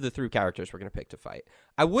 Who are the 3 characters we're going to pick to fight?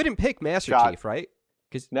 I wouldn't pick Master Shot. Chief, right?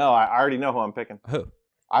 no, I already know who I'm picking. Who?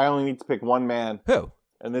 I only need to pick one man. Who?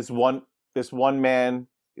 And this one man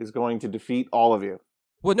is going to defeat all of you.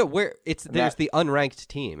 Well, no, there's the unranked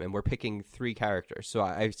team, and we're picking 3 characters. So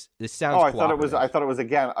this sounds. Oh, I thought it was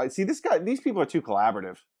again. See, these people are too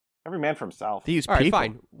collaborative. Every man for himself. These all people.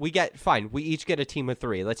 Right, fine. We each get a team of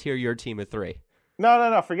 3. Let's hear your team of 3.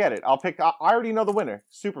 No, forget it. I'll pick. I already know the winner.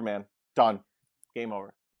 Superman. Done. Game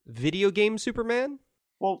over. Video game Superman?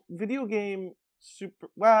 Well, video game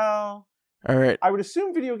Well, all right. I would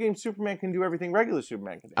assume video game Superman can do everything regular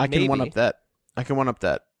Superman can do. I can one up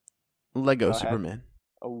that. Lego Superman.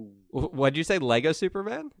 Oh. What'd you say? Lego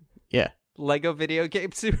Superman? Yeah. Lego video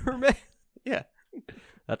game Superman? Yeah.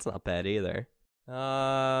 That's not bad either.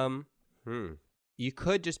 You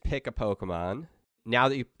could just pick a Pokemon. Now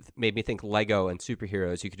that you made me think Lego and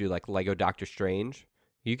superheroes, you could do like Lego Doctor Strange.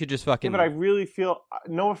 You could just fucking. Yeah, but I really feel,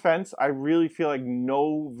 no offense, I really feel like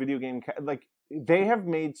no video game like they have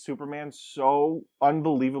made Superman so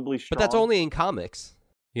unbelievably strong. But that's only in comics,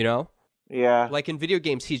 you know? Yeah. Like in video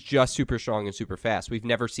games, he's just super strong and super fast. We've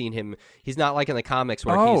never seen him. He's not like in the comics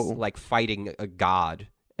where he's like fighting a god.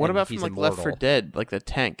 What about from like immortal. Left 4 Dead, like the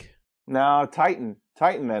tank? No, Titan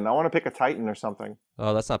then. I want to pick a Titan or something.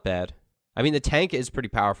 Oh, that's not bad. I mean, the tank is pretty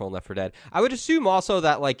powerful in Left 4 Dead. I would assume also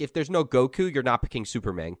that like if there's no Goku, you're not picking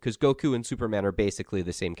Superman because Goku and Superman are basically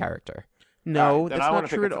the same character. No, that's not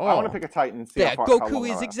true at all. I want to pick a Titan. Yeah, Goku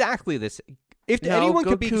is exactly this. If anyone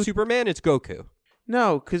could beat Superman, it's Goku.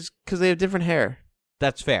 No, because they have different hair.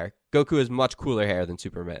 That's fair. Goku has much cooler hair than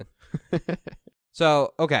Superman.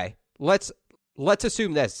 So, okay, let's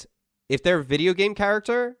assume this. If they're a video game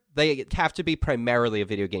character, they have to be primarily a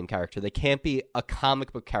video game character. They can't be a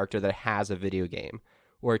comic book character that has a video game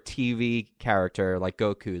or a TV character like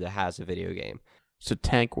Goku that has a video game. So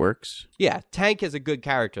Tank works. Yeah, Tank is a good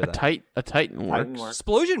character. A Titan works.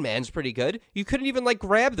 Explosion Man's pretty good. You couldn't even like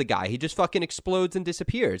grab the guy. He just fucking explodes and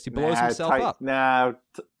disappears. He blows himself up. Nah,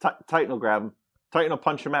 Titan will grab him. Titan will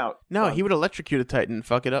punch him out. No, he would electrocute a Titan and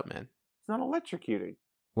fuck it up, man. He's not electrocuting.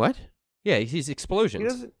 What? Yeah, he's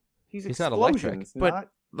explosions. He's not electric.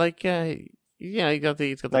 But like, yeah, he's got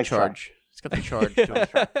the nice charge. He's got the charge.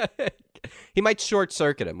 He might short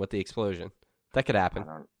circuit him with the explosion. That could happen.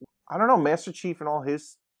 I don't know. Master Chief and all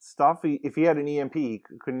his stuff. If he had an EMP, he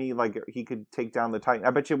could take down the Titan.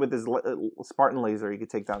 I bet you with his Spartan laser, he could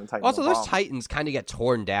take down the Titan. Also, those Titans kind of get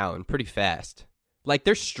torn down pretty fast. Like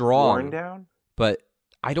they're strong, torn down, but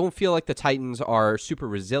I don't feel like the Titans are super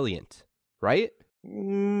resilient, right?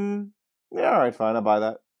 Yeah, all right, fine. I'll buy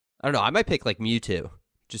that. I don't know. I might pick like Mewtwo.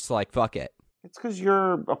 Just like fuck it. It's because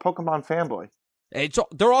you're a Pokemon fanboy.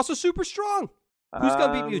 They're also super strong. Who's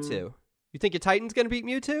gonna beat Mewtwo? You think your Titan's gonna beat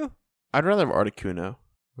Mewtwo? I'd rather have Articuno.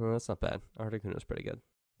 Oh, that's not bad. Articuno's pretty good.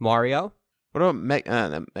 Mario? What about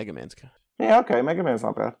Mega Man's? Yeah, okay. Mega Man's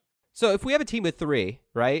not bad. So if we have a team of 3,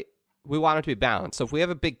 right? We want it to be balanced. So if we have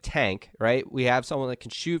a big tank, right? We have someone that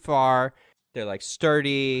can shoot far. They're like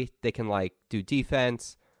sturdy. They can like do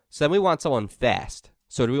defense. So then we want someone fast.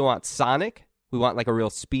 So do we want Sonic? We want like a real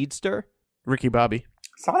speedster? Ricky Bobby.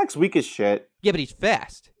 Sonic's weak as shit. Yeah, but he's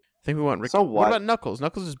fast. I think we want Ricky. So what? What about Knuckles?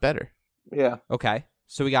 Knuckles is better. Yeah. Okay.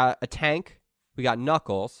 So we got a tank. We got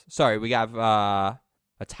Knuckles. Sorry, we have a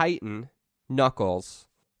Titan, Knuckles.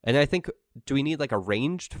 And then I think, do we need like a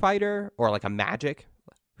ranged fighter or like a magic?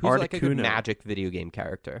 Who's like a good magic video game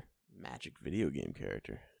character? Magic video game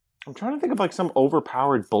character. I'm trying to think of like some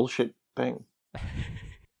overpowered bullshit thing.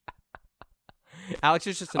 Alex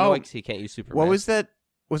is just annoyed because he can't use Superman. What was that?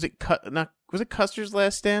 Was it Custer's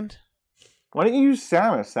Last Stand? Why don't you use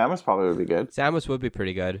Samus? Samus probably would be good. Samus would be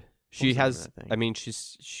pretty good. She has. I mean,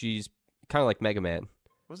 she's kind of like Mega Man.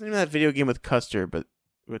 Wasn't even that video game with Custer, but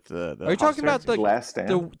with the Are you talking about the Last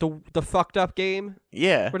Stand? the fucked up game?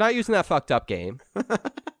 Yeah. We're not using that fucked up game.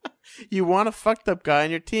 You want a fucked up guy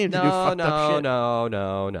on your team to do fucked up shit. No.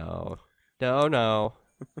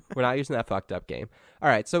 We're not using that fucked up game. All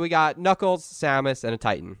right, so we got Knuckles, Samus, and a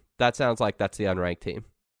Titan. That sounds like that's the unranked team.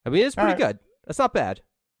 I mean, it's pretty good. That's not bad.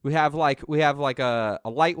 We have like a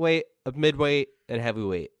lightweight, a midweight, and a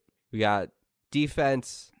heavyweight. We got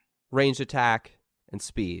defense, range attack, and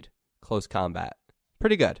speed. Close combat.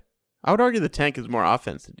 Pretty good. I would argue the tank is more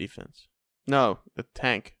offense than defense. No, the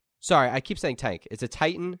tank. Sorry, I keep saying tank. It's a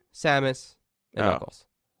Titan, Samus, and Knuckles.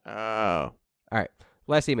 Oh. All right.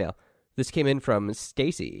 Last email. This came in from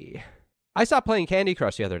Stacy. I stopped playing Candy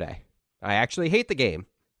Crush the other day. I actually hate the game.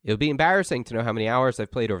 It would be embarrassing to know how many hours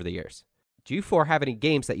I've played over the years. Do you four have any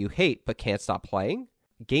games that you hate but can't stop playing?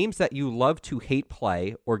 Games that you love to hate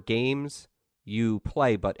play, or games you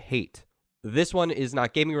play but hate? This one is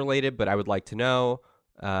not gaming related, but I would like to know,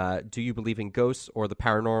 do you believe in ghosts or the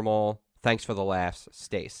paranormal? Thanks for the laughs,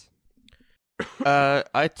 Stace.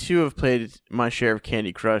 I too have played my share of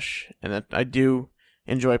Candy Crush, and that I do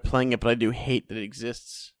enjoy playing it, but I do hate that it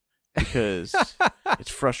exists because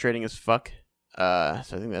it's frustrating as fuck. So I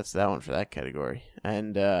think that's that one for that category.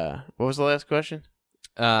 And what was the last question?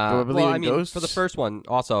 Do I believe in ghosts? For the first one,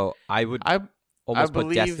 also, I would almost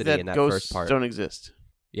put Destiny in that first part. Don't exist.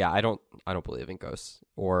 Yeah, I don't believe in ghosts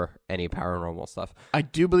or any paranormal stuff. I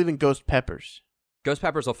do believe in ghost peppers. Ghost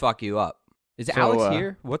peppers will fuck you up. Is Alex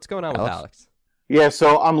here? What's going on with Alex? Yeah,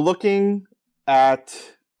 so I'm looking at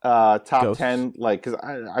top Ghosts. 10, like, because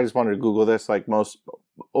I just wanted to Google this, like, most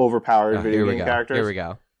overpowered video game characters. Here we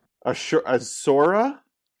go. Asura?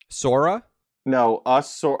 Sora? No,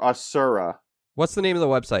 Asura. What's the name of the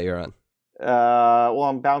website you're on? Well,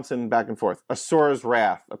 I'm bouncing back and forth. Asura's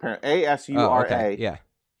Wrath, apparently. Asura. Oh, okay. Yeah.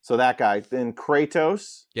 So that guy. Then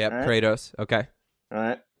Kratos. Yep, right? Kratos. Okay. All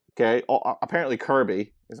right. Okay. Oh, apparently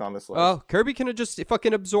Kirby is on this list. Oh, Kirby can just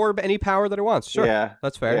fucking absorb any power that it wants. Sure. Yeah.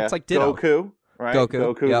 That's fair. Yeah. It's like Ditto. Goku. Right?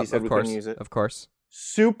 Goku. He Yep, said of we course. couldn't use it. Of course.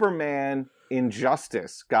 Superman,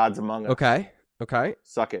 Injustice, Gods Among Us. Okay.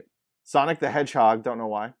 Suck it. Sonic the Hedgehog, don't know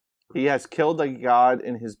why. He has killed a god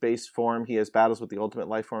in his base form. He has battles with the ultimate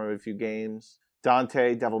life form of a few games.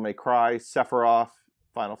 Dante, Devil May Cry, Sephiroth,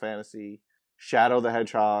 Final Fantasy, Shadow the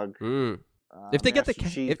Hedgehog. If they get the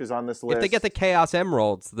Chief is on this list. If they get the Chaos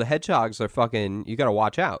Emeralds, the Hedgehogs are fucking. You gotta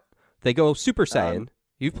watch out. They go Super Saiyan.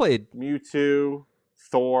 You've played Mewtwo,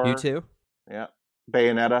 Thor. Mewtwo. Yeah,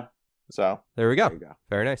 Bayonetta. So there we go. There you go.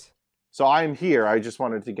 Very nice. So I'm here. I just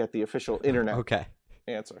wanted to get the official internet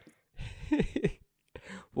answer.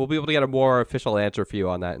 We'll be able to get a more official answer for you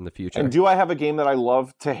on that in the future. And do I have a game that I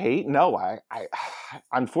love to hate? No, I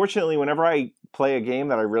unfortunately, whenever I play a game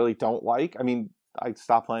that I really don't like, I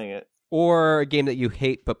stop playing it. Or a game that you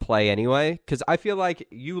hate but play anyway, because I feel like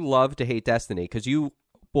you love to hate Destiny, because you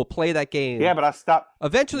will play that game. Yeah, but I stop.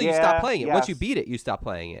 Eventually, you stop playing it. Yes. Once you beat it, you stop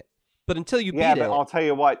playing it. But until you beat it, yeah, but I'll tell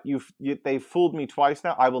you what, they've fooled me twice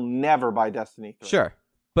now. I will never buy Destiny 3. Sure,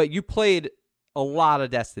 but you played a lot of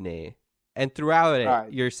Destiny. And throughout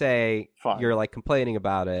it, you're saying you're like complaining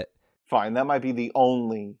about it. Fine, that might be the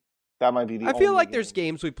only. I feel like there's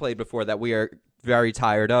games we played before that we are very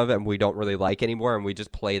tired of and we don't really like anymore, and we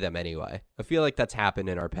just play them anyway. I feel like that's happened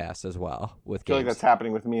in our past as well with games. I feel like that's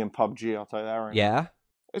happening with me in PUBG. I'll tell you that right now. Yeah,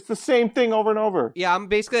 it's the same thing over and over. Yeah, I'm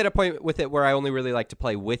basically at a point with it where I only really like to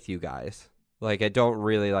play with you guys. Like I don't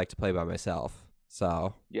really like to play by myself.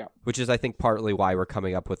 So, yeah, which is, I think, partly why we're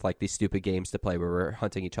coming up with like these stupid games to play where we're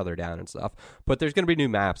hunting each other down and stuff. But there's going to be new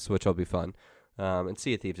maps, which will be fun. And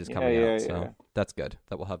Sea of Thieves is coming out, so that's good.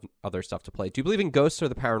 That we'll have other stuff to play. Do you believe in ghosts or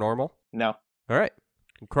the paranormal? No. All right.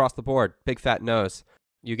 Across the board. Big fat nose.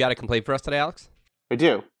 You got a complaint for us today, Alex? I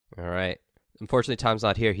do. All right. Unfortunately, Tom's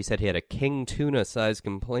not here. He said he had a king tuna-sized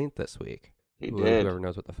complaint this week. He did. Whoever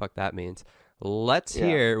knows what the fuck that means. Let's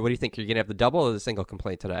hear. What do you think? You're going to have the double or the single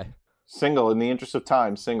complaint today? Single, in the interest of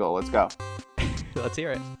time, single. Let's go. Let's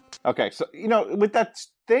hear it. Okay, so, with that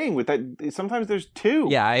thing, sometimes there's two.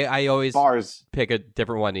 Yeah, I always bars. Pick a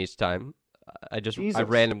different one each time. I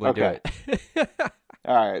randomly do it.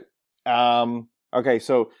 All right. Okay,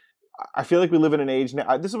 so I feel like we live in an age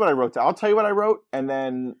now. This is what I wrote. I'll tell you what I wrote, and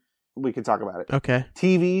then we can talk about it. Okay.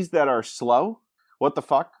 TVs that are slow. What the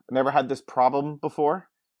fuck? I never had this problem before.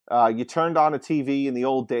 You turned on a TV in the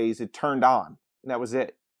old days, it turned on, and that was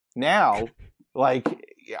it. Now, like,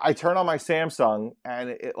 I turn on my Samsung and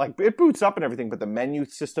it boots up and everything, but the menu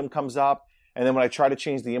system comes up. And then when I try to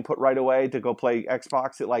change the input right away to go play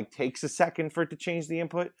Xbox, it like takes a second for it to change the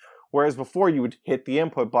input. Whereas before you would hit the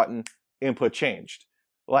input button, input changed.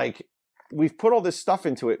 Like, we've put all this stuff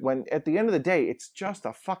into it when at the end of the day, it's just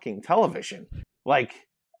a fucking television. Like,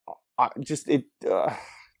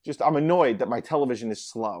 I'm annoyed that my television is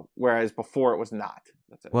slow, whereas before it was not.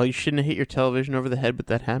 That's it. Well, you shouldn't have hit your television over the head with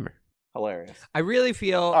that hammer. Hilarious. I really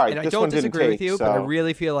feel, and I don't disagree with you, but I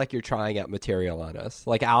really feel like you're trying out material on us.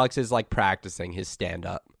 Like Alex is like practicing his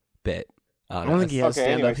stand-up bit on us. I don't think he has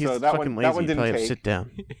stand-up. He's fucking lazy. He probably have to sit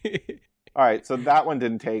down. All right, so that one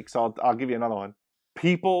didn't take, so I'll give you another one.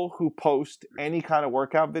 People who post any kind of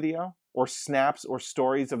workout video or snaps or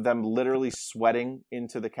stories of them literally sweating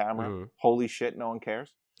into the camera. Mm. Holy shit, no one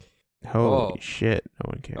cares. Holy shit, no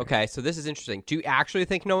one cares. Okay, so this is interesting. Do you actually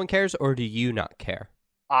think no one cares, or do you not care?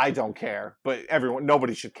 I don't care, but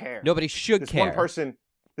nobody should care. Nobody should care.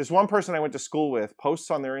 This one person I went to school with posts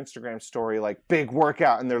on their Instagram story like big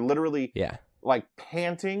workout, and they're literally like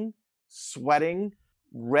panting, sweating,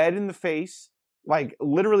 red in the face, like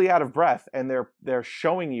literally out of breath, and they're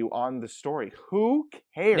showing you on the story. Who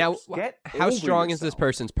cares? Now, how strong is this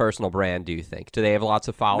person's personal brand, do you think? Do they have lots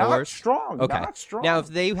of followers? Not strong. Okay. Not strong. Now, if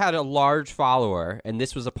they had a large follower and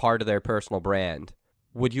this was a part of their personal brand,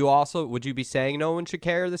 would you be saying no one should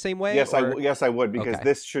care the same way? Yes, I would, because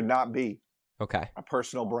this should not be a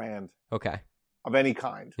personal brand of any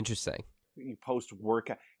kind. Interesting. You post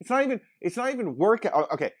workout. It's not even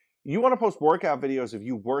workout. Okay. You want to post workout videos of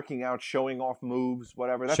you working out, showing off moves,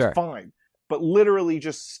 whatever. That's fine. But literally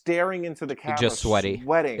just staring into the camera, just sweating.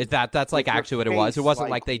 Is that's like actually what it was? It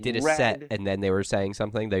wasn't like they did a red. set and then they were saying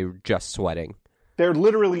something. They were just sweating. They're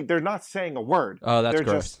not saying a word. Oh, that's They're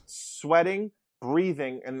gross. Just sweating,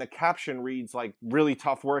 breathing, and the caption reads like really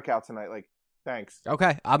tough workout tonight. Like, thanks.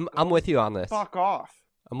 Okay, I'm with you on this. Fuck off.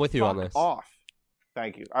 I'm with you on this. Fuck off.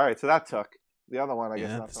 Thank you. All right, so that took. The other one, I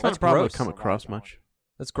guess, not so that's probably come across much.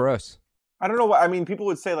 That's gross. I don't know what I mean. People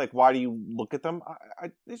would say, like, why do you look at them?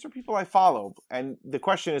 These are people I follow, and the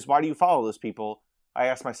question is, why do you follow those people? I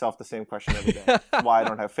ask myself the same question every day. It's why I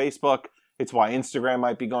don't have Facebook. It's why Instagram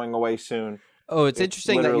might be going away soon. Oh, it's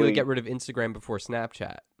interesting that you would get rid of Instagram before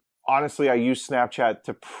Snapchat. Honestly, I use Snapchat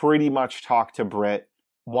to pretty much talk to Britt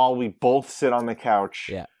while we both sit on the couch.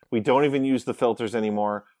 Yeah. We don't even use the filters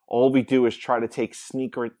anymore. All we do is try to take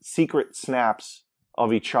secret snaps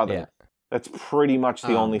of each other. Yeah. That's pretty much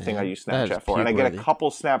the only thing I use Snapchat for. And I get a couple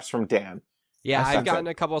snaps from Dan. Yeah, I've gotten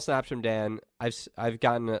a couple snaps from Dan. I've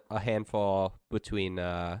gotten a handful between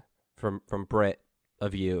from Britt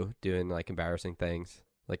of you doing like embarrassing things,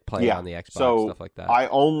 like playing on the Xbox, stuff like that. I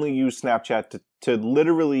only use Snapchat to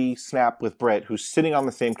literally snap with Britt, who's sitting on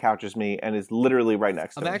the same couch as me and is literally right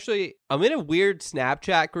next to me. I'm in a weird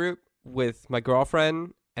Snapchat group with my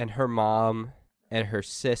girlfriend and her mom and her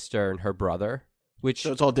sister and her brother.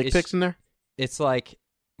 So it's all dick pics in there? It's like,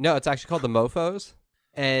 no, it's actually called the Mofos.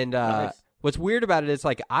 And nice. What's weird about it is,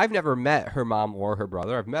 like, I've never met her mom or her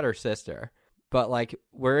brother. I've met her sister. But, like,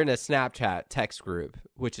 we're in a Snapchat text group,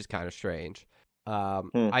 which is kind of strange.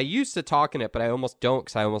 I used to talk in it, but I almost don't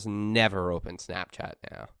because I almost never open Snapchat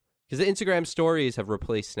now. Because the Instagram stories have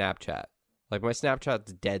replaced Snapchat. Like, my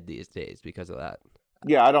Snapchat's dead these days because of that.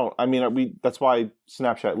 Yeah, I don't. I mean, that's why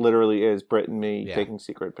Snapchat literally is Britt and me taking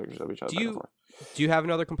secret pictures of each other. Do you have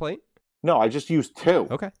another complaint? No, I just used 2.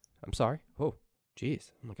 Okay. I'm sorry. Oh,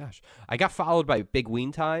 jeez. Oh, my gosh. I got followed by Big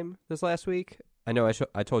Ween Time this last week. I know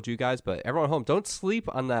I told you guys, but everyone at home, don't sleep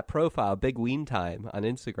on that profile, Big Ween Time, on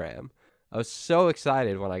Instagram. I was so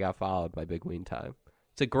excited when I got followed by Big Ween Time.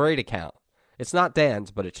 It's a great account. It's not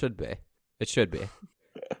Dan's, but it should be. It should be.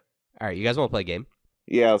 All right, you guys want to play a game?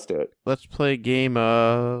 Yeah, let's do it. Let's play a game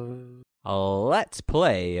of... Let's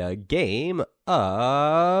play a game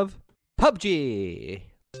of PUBG.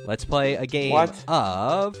 Let's play a game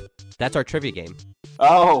of... That's our trivia game.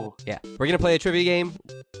 Oh. Yeah. We're going to play a trivia game.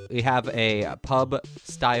 We have a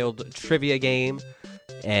pub-styled trivia game.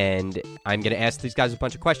 And I'm going to ask these guys a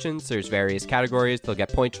bunch of questions. There's various categories. They'll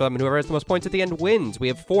get points for them. And whoever has the most points at the end wins. We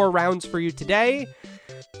have 4 rounds for you today.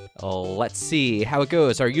 Let's see how it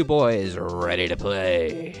goes. Are you boys ready to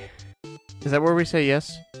play? Is that where we say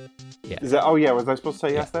yes? Yeah. Is that? Oh yeah. Was I supposed to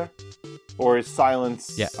say yes there? Or is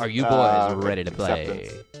silence? Yeah. Are you boys ready to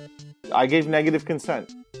play? I gave negative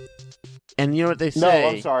consent. And you know what they say? No,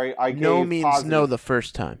 I'm sorry. I gave no means positive. no the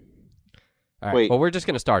first time. All right. Wait. Well, we're just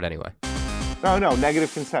going to start anyway. No,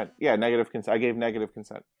 negative consent. Yeah, negative consent. I gave negative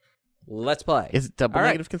consent. Let's play. Is it double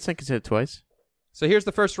negative consent? Can you say it twice? So here's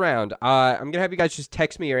the first round. I'm gonna have you guys just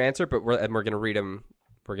text me your answer, but we're gonna read them.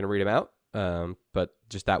 We're gonna read them out. But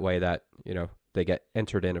just that way that they get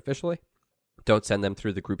entered in officially. Don't send them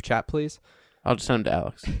through the group chat, please. I'll just send them to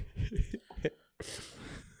Alex.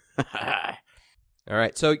 All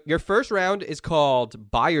right. So your first round is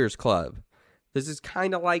called Buyer's Club. This is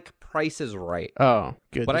kind of like Price is Right. Oh,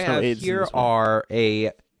 good. What I have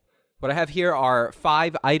here are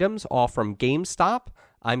 5 items, all from GameStop.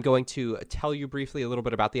 I'm going to tell you briefly a little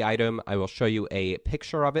bit about the item. I will show you a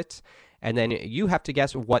picture of it, and then you have to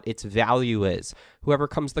guess what its value is. Whoever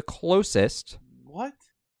comes the closest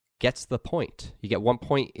gets the point. You get 1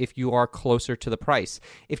 point if you are closer to the price.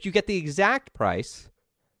 If you get the exact price,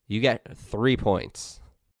 you get 3 points.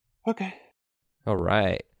 Okay. All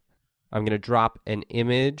right. I'm going to drop an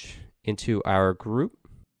image into our group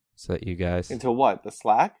so that you guys... Into what? The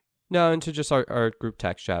Slack? No, into just our group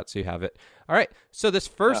text chat, so you have it. All right, so this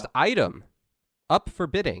first item up for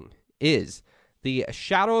bidding is the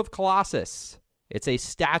Shadow of Colossus. It's a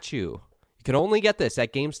statue. You can only get this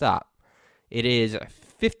at GameStop. It is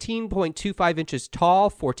 15.25 inches tall,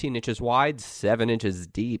 14 inches wide, 7 inches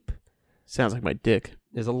deep. Sounds like my dick.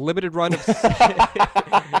 There's a limited run of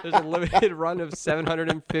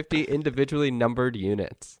 750 individually numbered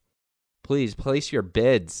units. Please place your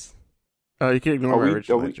bids. Oh, you can ignore my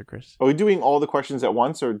original answer, Chris. Are we doing all the questions at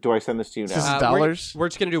once, or do I send this to you now? This is dollars? We're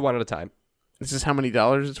just going to do one at a time. This is how many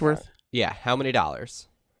dollars it's worth? Yeah, how many dollars?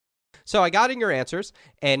 So I got in your answers,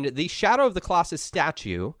 and the Shadow of the Colossus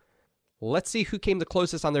statue, let's see who came the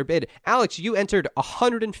closest on their bid. Alex, you entered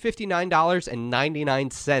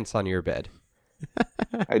 $159.99 on your bid.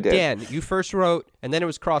 I did. Dan, you first wrote, and then it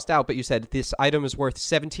was crossed out, but you said this item is worth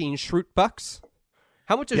 17 Schrute bucks.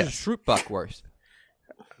 How much is a Schrute buck worth?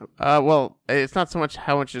 Well, it's not so much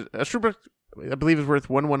how much is a Schrute buck, I believe, is worth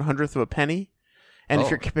 1/100th of a penny. And if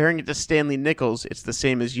you're comparing it to Stanley Nickels, it's the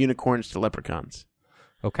same as unicorns to leprechauns.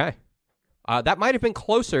 Okay. That might have been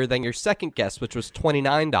closer than your second guess, which was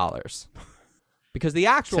 $29. Because the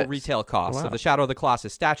actual retail cost of the Shadow of the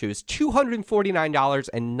Colossus statue is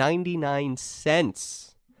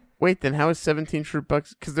 $249.99. Wait, then how is 17 Schrute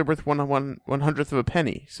bucks? Because they're worth 1/100th of a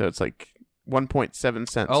penny, so it's like 1.7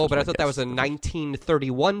 cents. Oh, but I thought that was a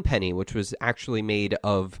 1931 penny, which was actually made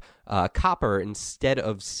of copper instead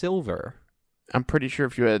of silver. I'm pretty sure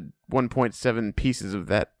if you had 1.7 pieces of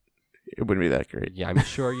that, it wouldn't be that great. Yeah, I'm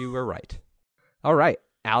sure you were right. All right,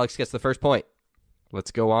 Alex gets the first point. Let's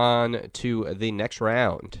go on to the next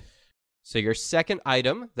round. So your second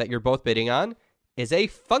item that you're both bidding on is a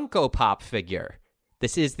Funko Pop figure.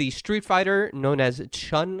 This is the Street Fighter known as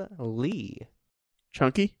Chun-Li.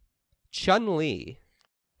 Chunky? Chun-Li.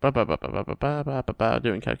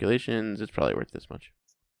 Doing calculations, it's probably worth this much.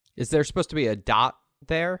 Is there supposed to be a dot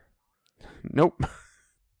there? Nope.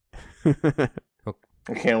 I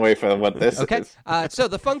can't wait for what this is. Okay, so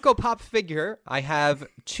the Funko Pop figure, I have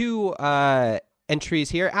two entries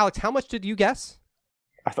here. Alex, how much did you guess?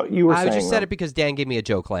 I thought you were saying I just said it because Dan gave me a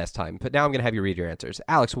joke last time, but now I'm going to have you read your answers.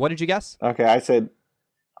 Alex, what did you guess? Okay, I said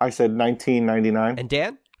 $19.99. And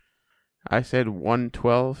Dan? I said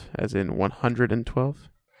 112, as in 112.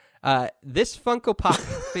 This Funko Pop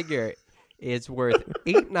figure is worth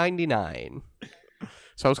 $8.99.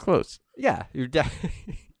 So I was close. Yeah, you're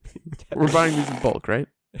definitely... We're buying these in bulk, right?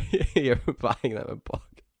 You're buying them in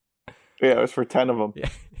bulk. Yeah, it was for 10 of them. Yeah.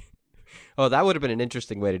 Oh, that would have been an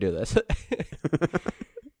interesting way to do this.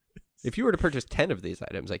 If you were to purchase 10 of these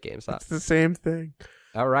items at GameStop. It's the same thing.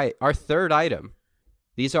 All right, our third item.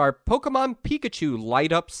 These are Pokemon Pikachu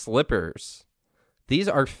light-up slippers. These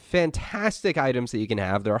are fantastic items that you can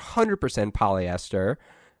have. They're 100% polyester.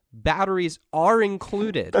 Batteries are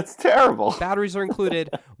included. That's terrible. Batteries are included.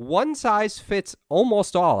 One size fits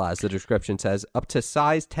almost all, as the description says, up to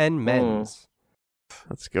size 10 men's.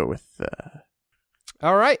 Let's go with...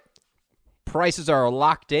 All right. Prices are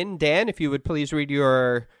locked in. Dan, if you would please read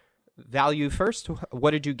your value first.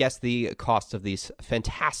 What did you guess the cost of these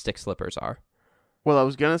fantastic slippers are? Well, I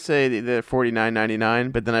was going to say they're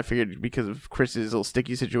 $49.99, but then I figured because of Chris's little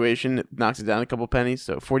sticky situation, it knocks it down a couple pennies,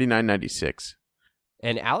 so $49.96.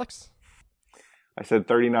 And Alex? I said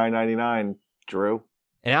 $39.99, Drew.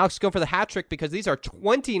 And Alex, go for the hat trick because these are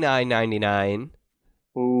 $29.99.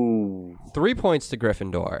 Ooh. 3 points to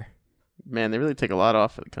Gryffindor. Man, they really take a lot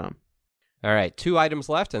off for the com. All right, 2 items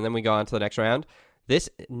left, and then we go on to the next round. This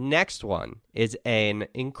next one is an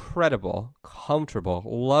incredible, comfortable,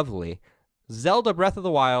 lovely Zelda Breath of the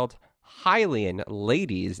Wild Hylian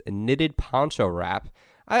ladies knitted poncho wrap.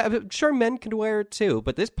 I'm sure men can wear it too,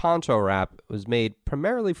 but this poncho wrap was made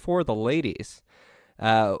primarily for the ladies.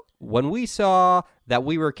 When we saw that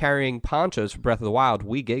we were carrying ponchos for Breath of the Wild,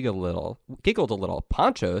 we giggled a little.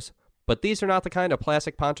 Ponchos? But these are not the kind of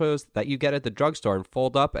plastic ponchos that you get at the drugstore and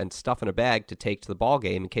fold up and stuff in a bag to take to the ball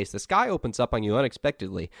game in case the sky opens up on you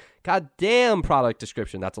unexpectedly. Goddamn product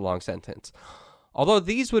description, that's a long sentence. Although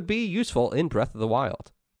these would be useful in Breath of the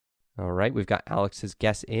Wild. All right, we've got Alex's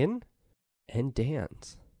guess in and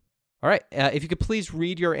Dan's. All right, if you could please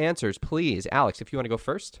read your answers, please. Alex, if you want to go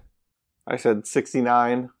first. I said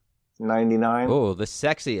 $69.99. Oh, the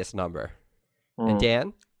sexiest number. And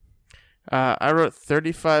Dan? I wrote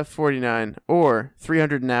 $35.49 or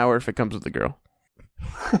 $300 an hour if it comes with the girl.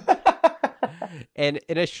 And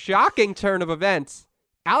in a shocking turn of events,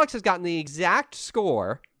 Alex has gotten the exact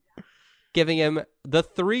score, giving him the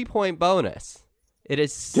 3-point bonus. It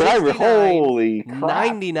is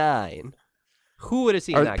 $69.99. Who would have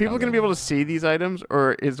seen that? Are people going to be able to see these items,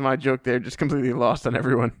 or is my joke there just completely lost on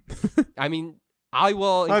everyone? I mean, I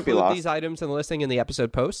will include these items in the listing in the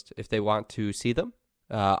episode post if they want to see them.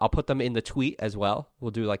 I'll put them in the tweet as well. We'll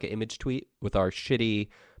do like an image tweet with our shitty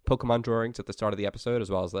Pokemon drawings at the start of the episode as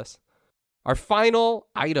well as this. Our final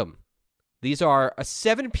item. These are a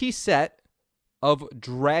 7-piece set of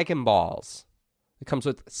Dragon Balls. It comes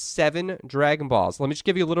with 7 Dragon Balls. Let me just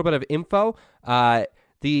give you a little bit of info.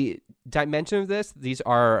 The dimension of this, these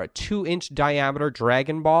are 2-inch diameter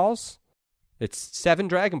Dragon Balls. It's 7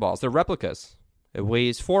 Dragon Balls. They're replicas. It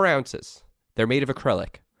weighs 4 ounces. They're made of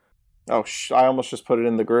acrylic. Oh, I almost just put it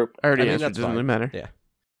in the group. I already answered. Doesn't really matter. Yeah.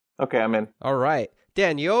 Okay, I'm in. All right.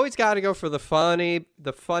 Dan, you always got to go for the funny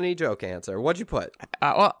joke answer. What'd you put?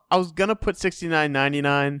 Well, I was going to put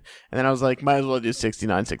 $69.99, and then I was like, might as well do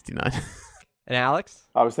 $69.69. And Alex?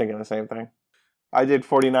 I was thinking the same thing. I did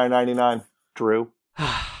 $49.99. Drew.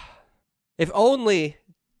 If only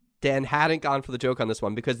Dan hadn't gone for the joke on this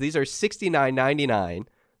one, because these are $69.99,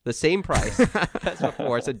 the same price as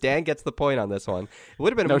before. So Dan gets the point on this one. It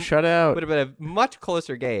would have been shutout. Would have been a much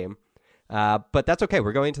closer game. But that's okay.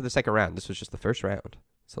 We're going to the second round. This was just the first round.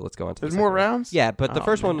 So let's go on to There's the second more round. rounds? Yeah, but the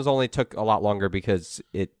first one was only took a lot longer because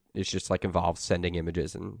it's just like involves sending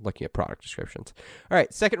images and looking at product descriptions. All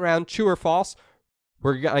right, second round, true or false.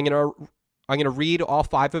 I'm gonna read all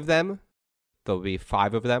 5 of them. There'll be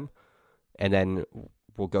 5 of them, and then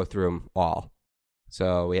we'll go through them all.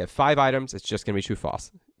 So we have 5 items. It's just gonna be true,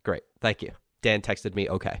 false. Great, thank you. Dan texted me.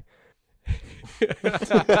 Okay.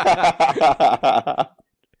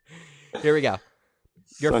 Here we go.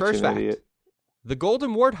 Your Such first an fact. idiot. The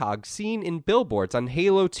golden warthog seen in billboards on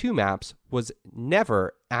Halo 2 maps was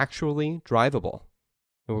never actually drivable.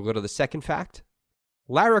 And we'll go to the second fact.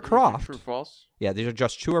 Lara Croft. True, false. Yeah, these are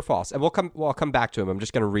just true or false. And I'll come back to them. I'm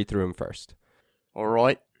just going to read through them first. All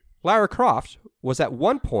right. Lara Croft was at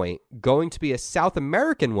one point going to be a South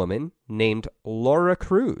American woman named Laura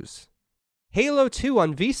Cruz. Halo 2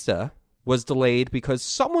 on Vista was delayed because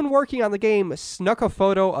someone working on the game snuck a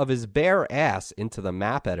photo of his bare ass into the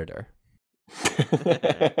map editor.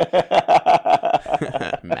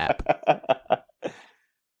 Map.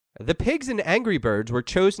 The pigs in Angry Birds were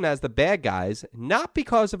chosen as the bad guys not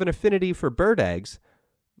because of an affinity for bird eggs,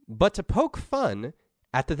 but to poke fun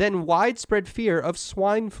at the then widespread fear of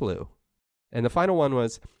swine flu. And the final one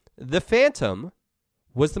was, the Phantom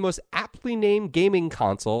was the most aptly named gaming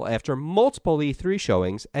console after multiple E3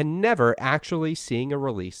 showings and never actually seeing a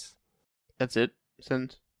release. That's it.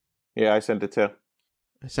 Send. Yeah, I sent it too.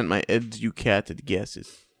 I sent my educated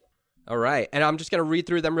guesses. All right, and I'm just going to read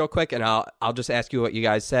through them real quick, and I'll just ask you what you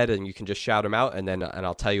guys said, and you can just shout them out, and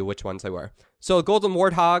I'll tell you which ones they were. So, Golden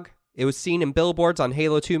Warthog, it was seen in billboards on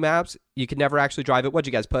Halo 2 maps. You could never actually drive it. What'd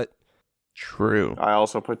you guys put? True. I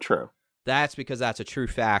also put true. That's because that's a true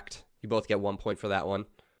fact. You both get 1 point for that one.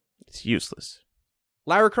 It's useless.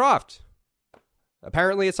 Lara Croft.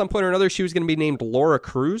 Apparently, at some point or another, she was going to be named Laura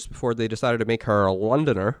Cruz before they decided to make her a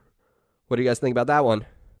Londoner. What do you guys think about that one?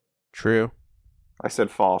 True. I said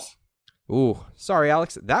false. Ooh, sorry,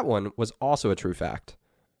 Alex. That one was also a true fact.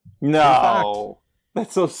 No.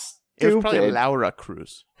 That's so stupid. It was probably Laura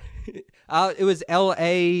Cruz. It was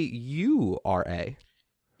Laura.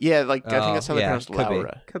 Yeah, like I think that's how they pronounce could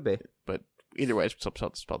Laura. Be. Could be. But either way, it's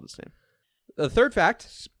spelled the same. The third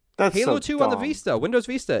fact. That's Halo so 2 dumb. on the Vista, Windows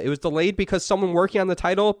Vista. It was delayed because someone working on the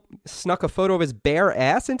title snuck a photo of his bare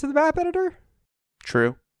ass into the map editor?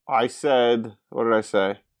 True. I said, what did I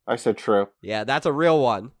say? I said true. Yeah, that's a real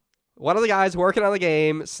one. One of the guys working on the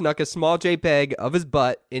game snuck a small JPEG of his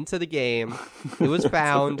butt into the game. It was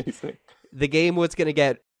found. The game was going to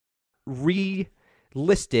get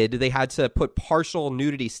relisted. They had to put partial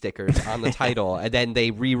nudity stickers on the title, and then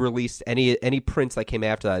they re-released any prints that came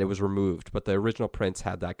after that. It was removed, but the original prints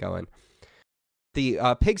had that going.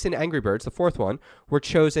 The pigs in Angry Birds, the fourth one, were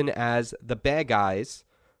chosen as the bad guys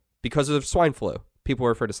because of swine flu. People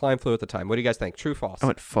referred to swine flu at the time. What do you guys think? True, false? I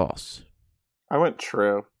went false. I went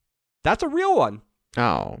true. That's a real one.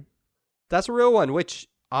 Oh. That's a real one, which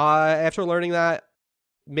after learning that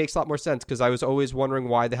makes a lot more sense because I was always wondering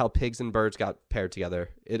why the hell pigs and birds got paired together.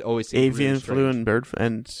 It always seemed avian really flu and bird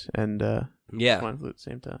and yeah, swine flu at the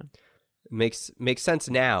same time. Makes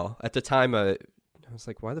sense now. At the time, I was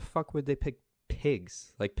like, why the fuck would they pick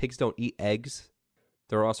pigs? Like, pigs don't eat eggs.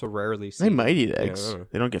 They're also rarely seen. They might eat eggs. Yeah,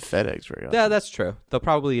 they don't get fed eggs very often. Yeah, that's true. They'll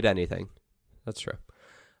probably eat anything. That's true.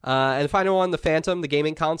 And the final one, the Phantom, the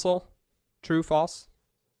gaming console. True, false?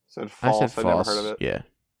 Said false. I said false. Never heard of it. Yeah.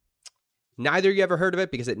 Neither of you ever heard of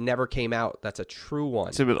it because it never came out. That's a true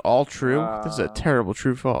one. So it was all true? This is a terrible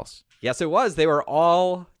true false. Yes, it was. They were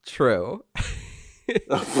all true.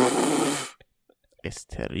 Es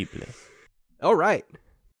terrible. All right.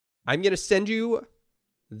 I'm going to send you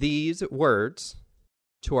these words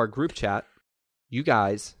to our group chat. You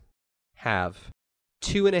guys have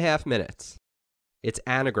 2.5 minutes. It's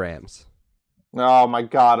anagrams. Oh my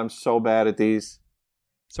god, I'm so bad at these.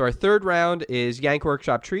 So our third round is Yank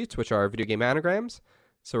Workshop Treats, which are video game anagrams.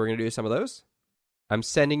 So we're going to do some of those. I'm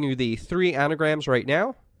sending you the 3 anagrams right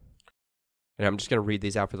now, and I'm just going to read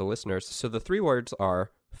these out for the listeners. So the 3 words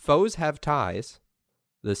are foes have ties.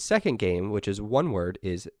 The second game, which is 1 word,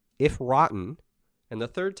 is if rotten. And the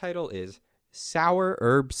third title is sour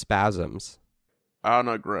herb spasms.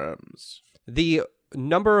 Anagrams. The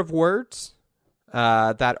number of words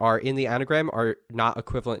that are in the anagram are not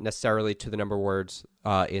equivalent necessarily to the number of words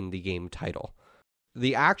in the game title.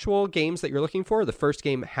 The actual games that you're looking for, the first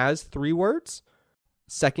game has 3 words.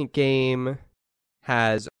 Second game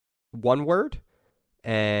has 1 word.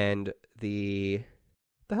 And the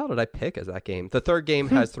hell did I pick as that game? The third game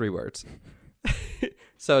has 3 words.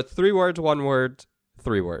 So it's 3 words, 1 word,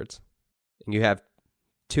 3 words. And you have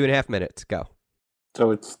 2.5 minutes. Go.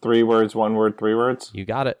 So it's 3 words, 1 word, 3 words? You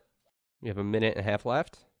got it. You have 1.5 minutes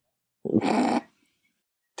left.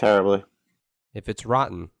 Terribly. If it's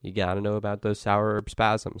rotten, you got to know about those sour herb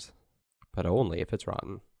spasms. But only if it's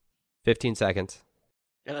rotten. 15 seconds.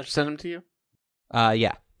 Can I send them to you?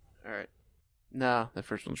 Yeah. All right. No, that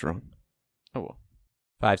first one's wrong. Oh, well.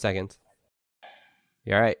 5 seconds.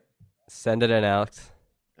 You all right? Send it in, Alex.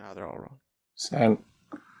 No, they're all wrong. Send.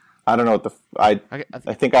 I don't know what I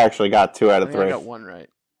think I actually got 2 out of 3. I got 1 right.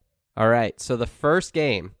 All right. So the first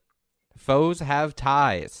game, Foes Have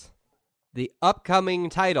Ties. The upcoming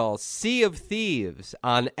title, Sea of Thieves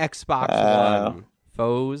on Xbox One.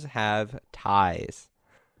 Foes Have Ties.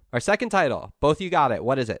 Our second title, both you got it.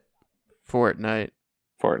 What is it? Fortnite.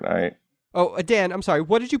 Oh, Dan, I'm sorry.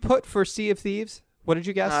 What did you put for Sea of Thieves? What did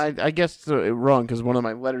you guess? I guessed it wrong because one of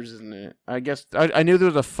my letters isn't in it. I guessed I knew there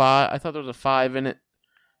was a 5. I thought there was a 5 in it,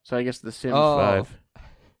 so I guessed The Sims 5.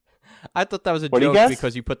 I thought that was a what joke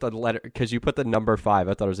because you put the number 5.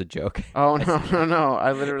 I thought it was a joke. Oh no!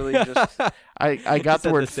 I literally just I got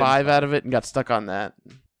the word 5 out of it and got stuck on that.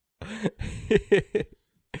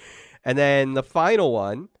 And then the final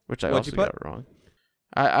one, which I also got wrong.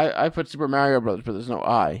 I put Super Mario Brothers, but there's no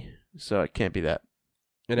I, so it can't be that.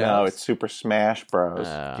 No, it's Super Smash Bros.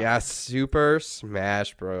 Yes, Super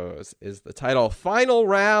Smash Bros. Is the title. Final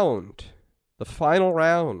round. The final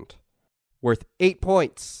round. Worth 8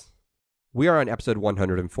 points. We are on episode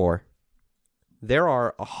 104. There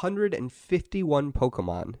are 151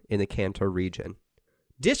 Pokemon in the Kanto region.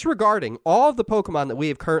 Disregarding all of the Pokemon that we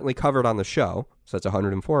have currently covered on the show, so that's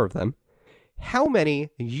 104 of them, how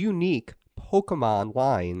many unique Pokemon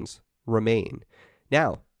lines remain?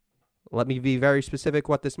 Now, let me be very specific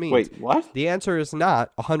what this means. Wait, what? The answer is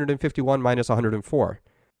not 151 minus 104.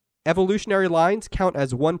 Evolutionary lines count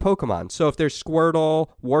as 1 Pokemon. So if there's Squirtle,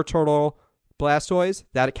 Wartortle, Blastoise,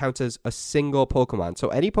 that counts as a single Pokemon. So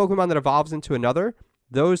any Pokemon that evolves into another,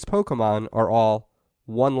 those Pokemon are all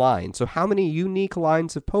 1 line. So how many unique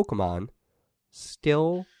lines of Pokemon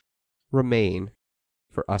still remain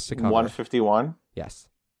for us to cover? 151? Yes.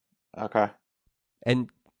 Okay. And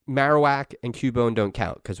Marowak and Cubone don't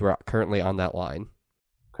count because we're currently on that line.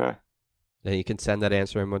 Okay. Then you can send that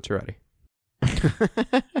answer in once you're ready.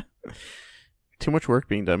 Too much work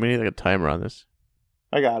being done. We need like a timer on this.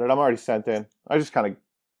 I got it. I'm already sent in. I just kind of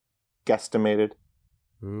guesstimated.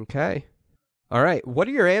 Okay. All right. What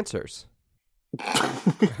are your answers?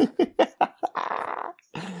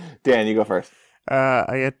 Dan, you go first.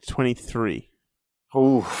 I got 23.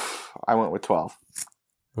 Oof. I went with 12.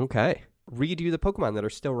 Okay. Read you the Pokemon that are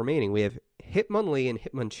still remaining. We have Hitmonlee and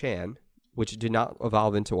Hitmonchan, which do not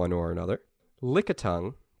evolve into one or another.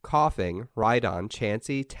 Lickitung, Coughing, Rhydon,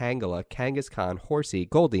 Chansey, Tangela, Kangaskhan, Horsey,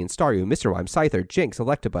 Goldeen, Staryu, Mr. Mime, Scyther, Jinx,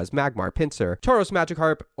 Electabuzz, Magmar, Pinsir, Tauros,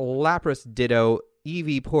 Magikarp, Lapras, Ditto,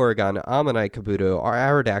 Eevee, Porygon, Ammonite, Kabuto,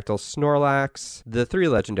 Aerodactyl, Snorlax, the 3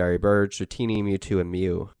 legendary birds, Dratini, Mewtwo, and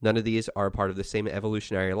Mew. None of these are part of the same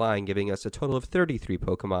evolutionary line, giving us a total of 33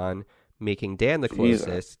 Pokemon, making Dan the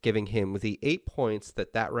closest, giving him the 8 points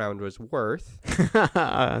that round was worth.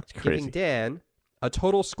 That's crazy. Giving Dan a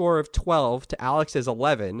total score of 12 to Alex's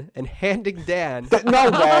 11, and handing Dan...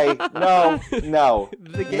 No way. No.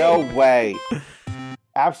 The game. No way.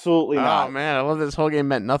 Absolutely not. Oh, man. I love this whole game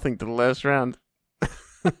meant nothing to the last round.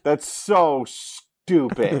 That's so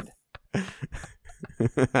stupid.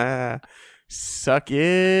 Suck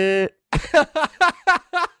it.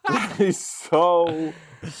 That is so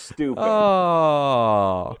stupid.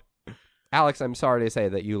 Oh. Alex, I'm sorry to say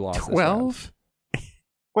that you lost 12?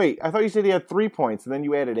 Wait, I thought you said he had 3 points and then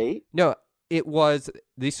you added 8? No, it was...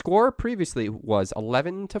 The score previously was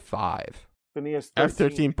 11-5. Then he has 13. I have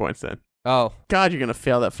 13 points then. Oh. God, you're going to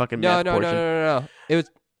fail that fucking math portion. No. It was...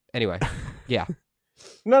 Anyway. Yeah.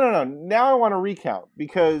 No. Now I want to recount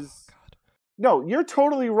because... God. No, you're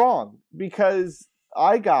totally wrong because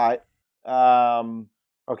I got...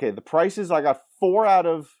 Okay, the prices, I got 4 out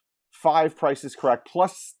of 5 prices correct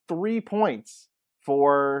plus 3 points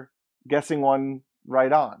for guessing one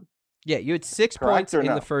right on. Yeah, you had 6 Correct points or in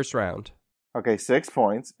no? the first round. Okay, 6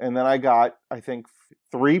 points. And then I got, I think,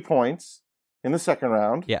 3 points in the second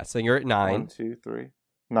round. Yeah, so you're at 9. 1, 2, 3,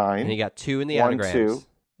 9. And you got 2 in the 1, anagrams. 2.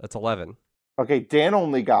 That's 11. Okay, Dan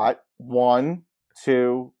only got 1,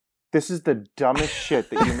 2. This is the dumbest shit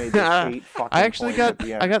that you made this 8 fucking I actually points at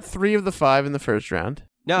the end. I got 3 of the 5 in the first round.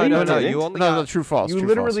 No, No, no, you you didn't. only No, got... no, true false. You true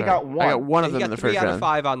literally false, got sorry. 1. I got one of you them got in the 3 first out round. of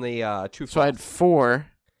 5 on the true false. So I had 4.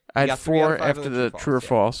 I had got 3 out 4 of 5 after on the the true true or false, yeah.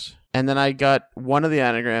 false. And then I got one of the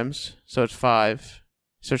anagrams, so it's 5.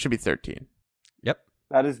 So it should be 13. Yep.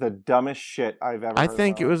 That is the dumbest shit I've ever I heard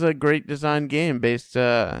think of. it was a great design game based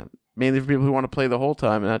mainly for people who want to play the whole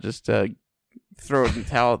time and not just throw it in the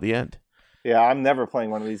towel at the end. Yeah, I'm never playing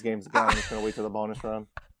one of these games again. I'm just going to wait till the bonus round.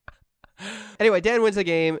 Anyway, Dan wins the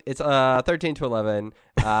game. It's 13-11.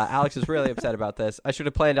 Alex is really upset about this. I should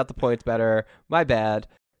have planned out the points better. My bad.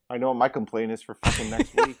 I know what my complaint is for fucking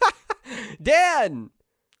next week. Dan,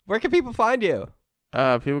 where can people find you?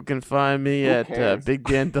 People can find me Who at cares? Big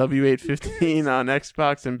Dan W815 on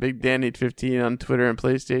Xbox and Big Dan 815 on Twitter and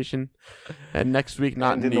PlayStation. And next week,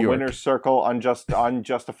 not and in in New the York. winner's circle,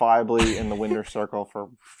 unjustifiably in the winner's circle for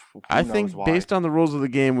who I knows think why. based on the rules of the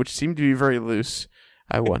game, which seem to be very loose,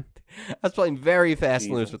 I won. I was playing very fast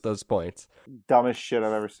and loose Jesus. with those points. Dumbest shit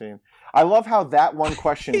I've ever seen. I love how that one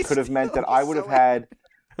question He's could have meant that still I would have so had.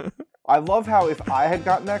 I love how if I had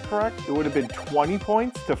gotten that correct, it would have been 20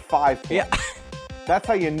 points to 5 points. Yeah. That's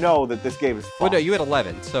how you know that this game is fun. Well, no, you had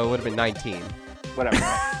 11, so it would have been 19. Whatever.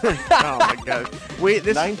 Oh my god! Wait,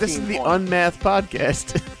 this 19 is the points. Unmath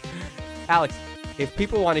podcast. Alex, if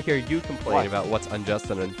people want to hear you complain What? about what's unjust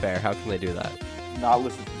and unfair, how can they do that? Not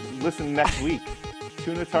listen. Listen next week.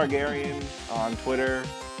 Tuna Targaryen on Twitter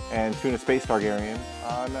and Tuna Space Targaryen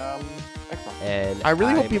on Xbox. And I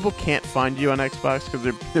really hope people can't find you on Xbox because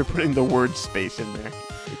they're putting the word space in there.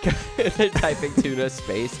 they're typing tuna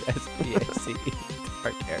space SPAC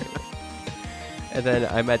Targaryen. And then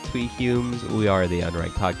I'm at Tweehumes. We are the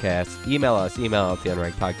Unranked Podcast. Email us, email at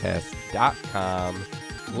theunrankedpodcast.com.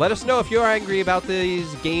 Let us know if you're angry about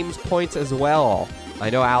these games points as well. I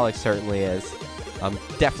know Alex certainly is. I'm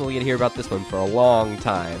definitely going to hear about this one for a long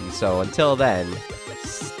time. So until then,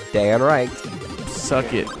 stay unranked.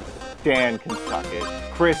 Suck it. Dan can suck it.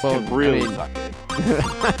 Chris Well, can really I mean- suck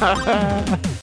it.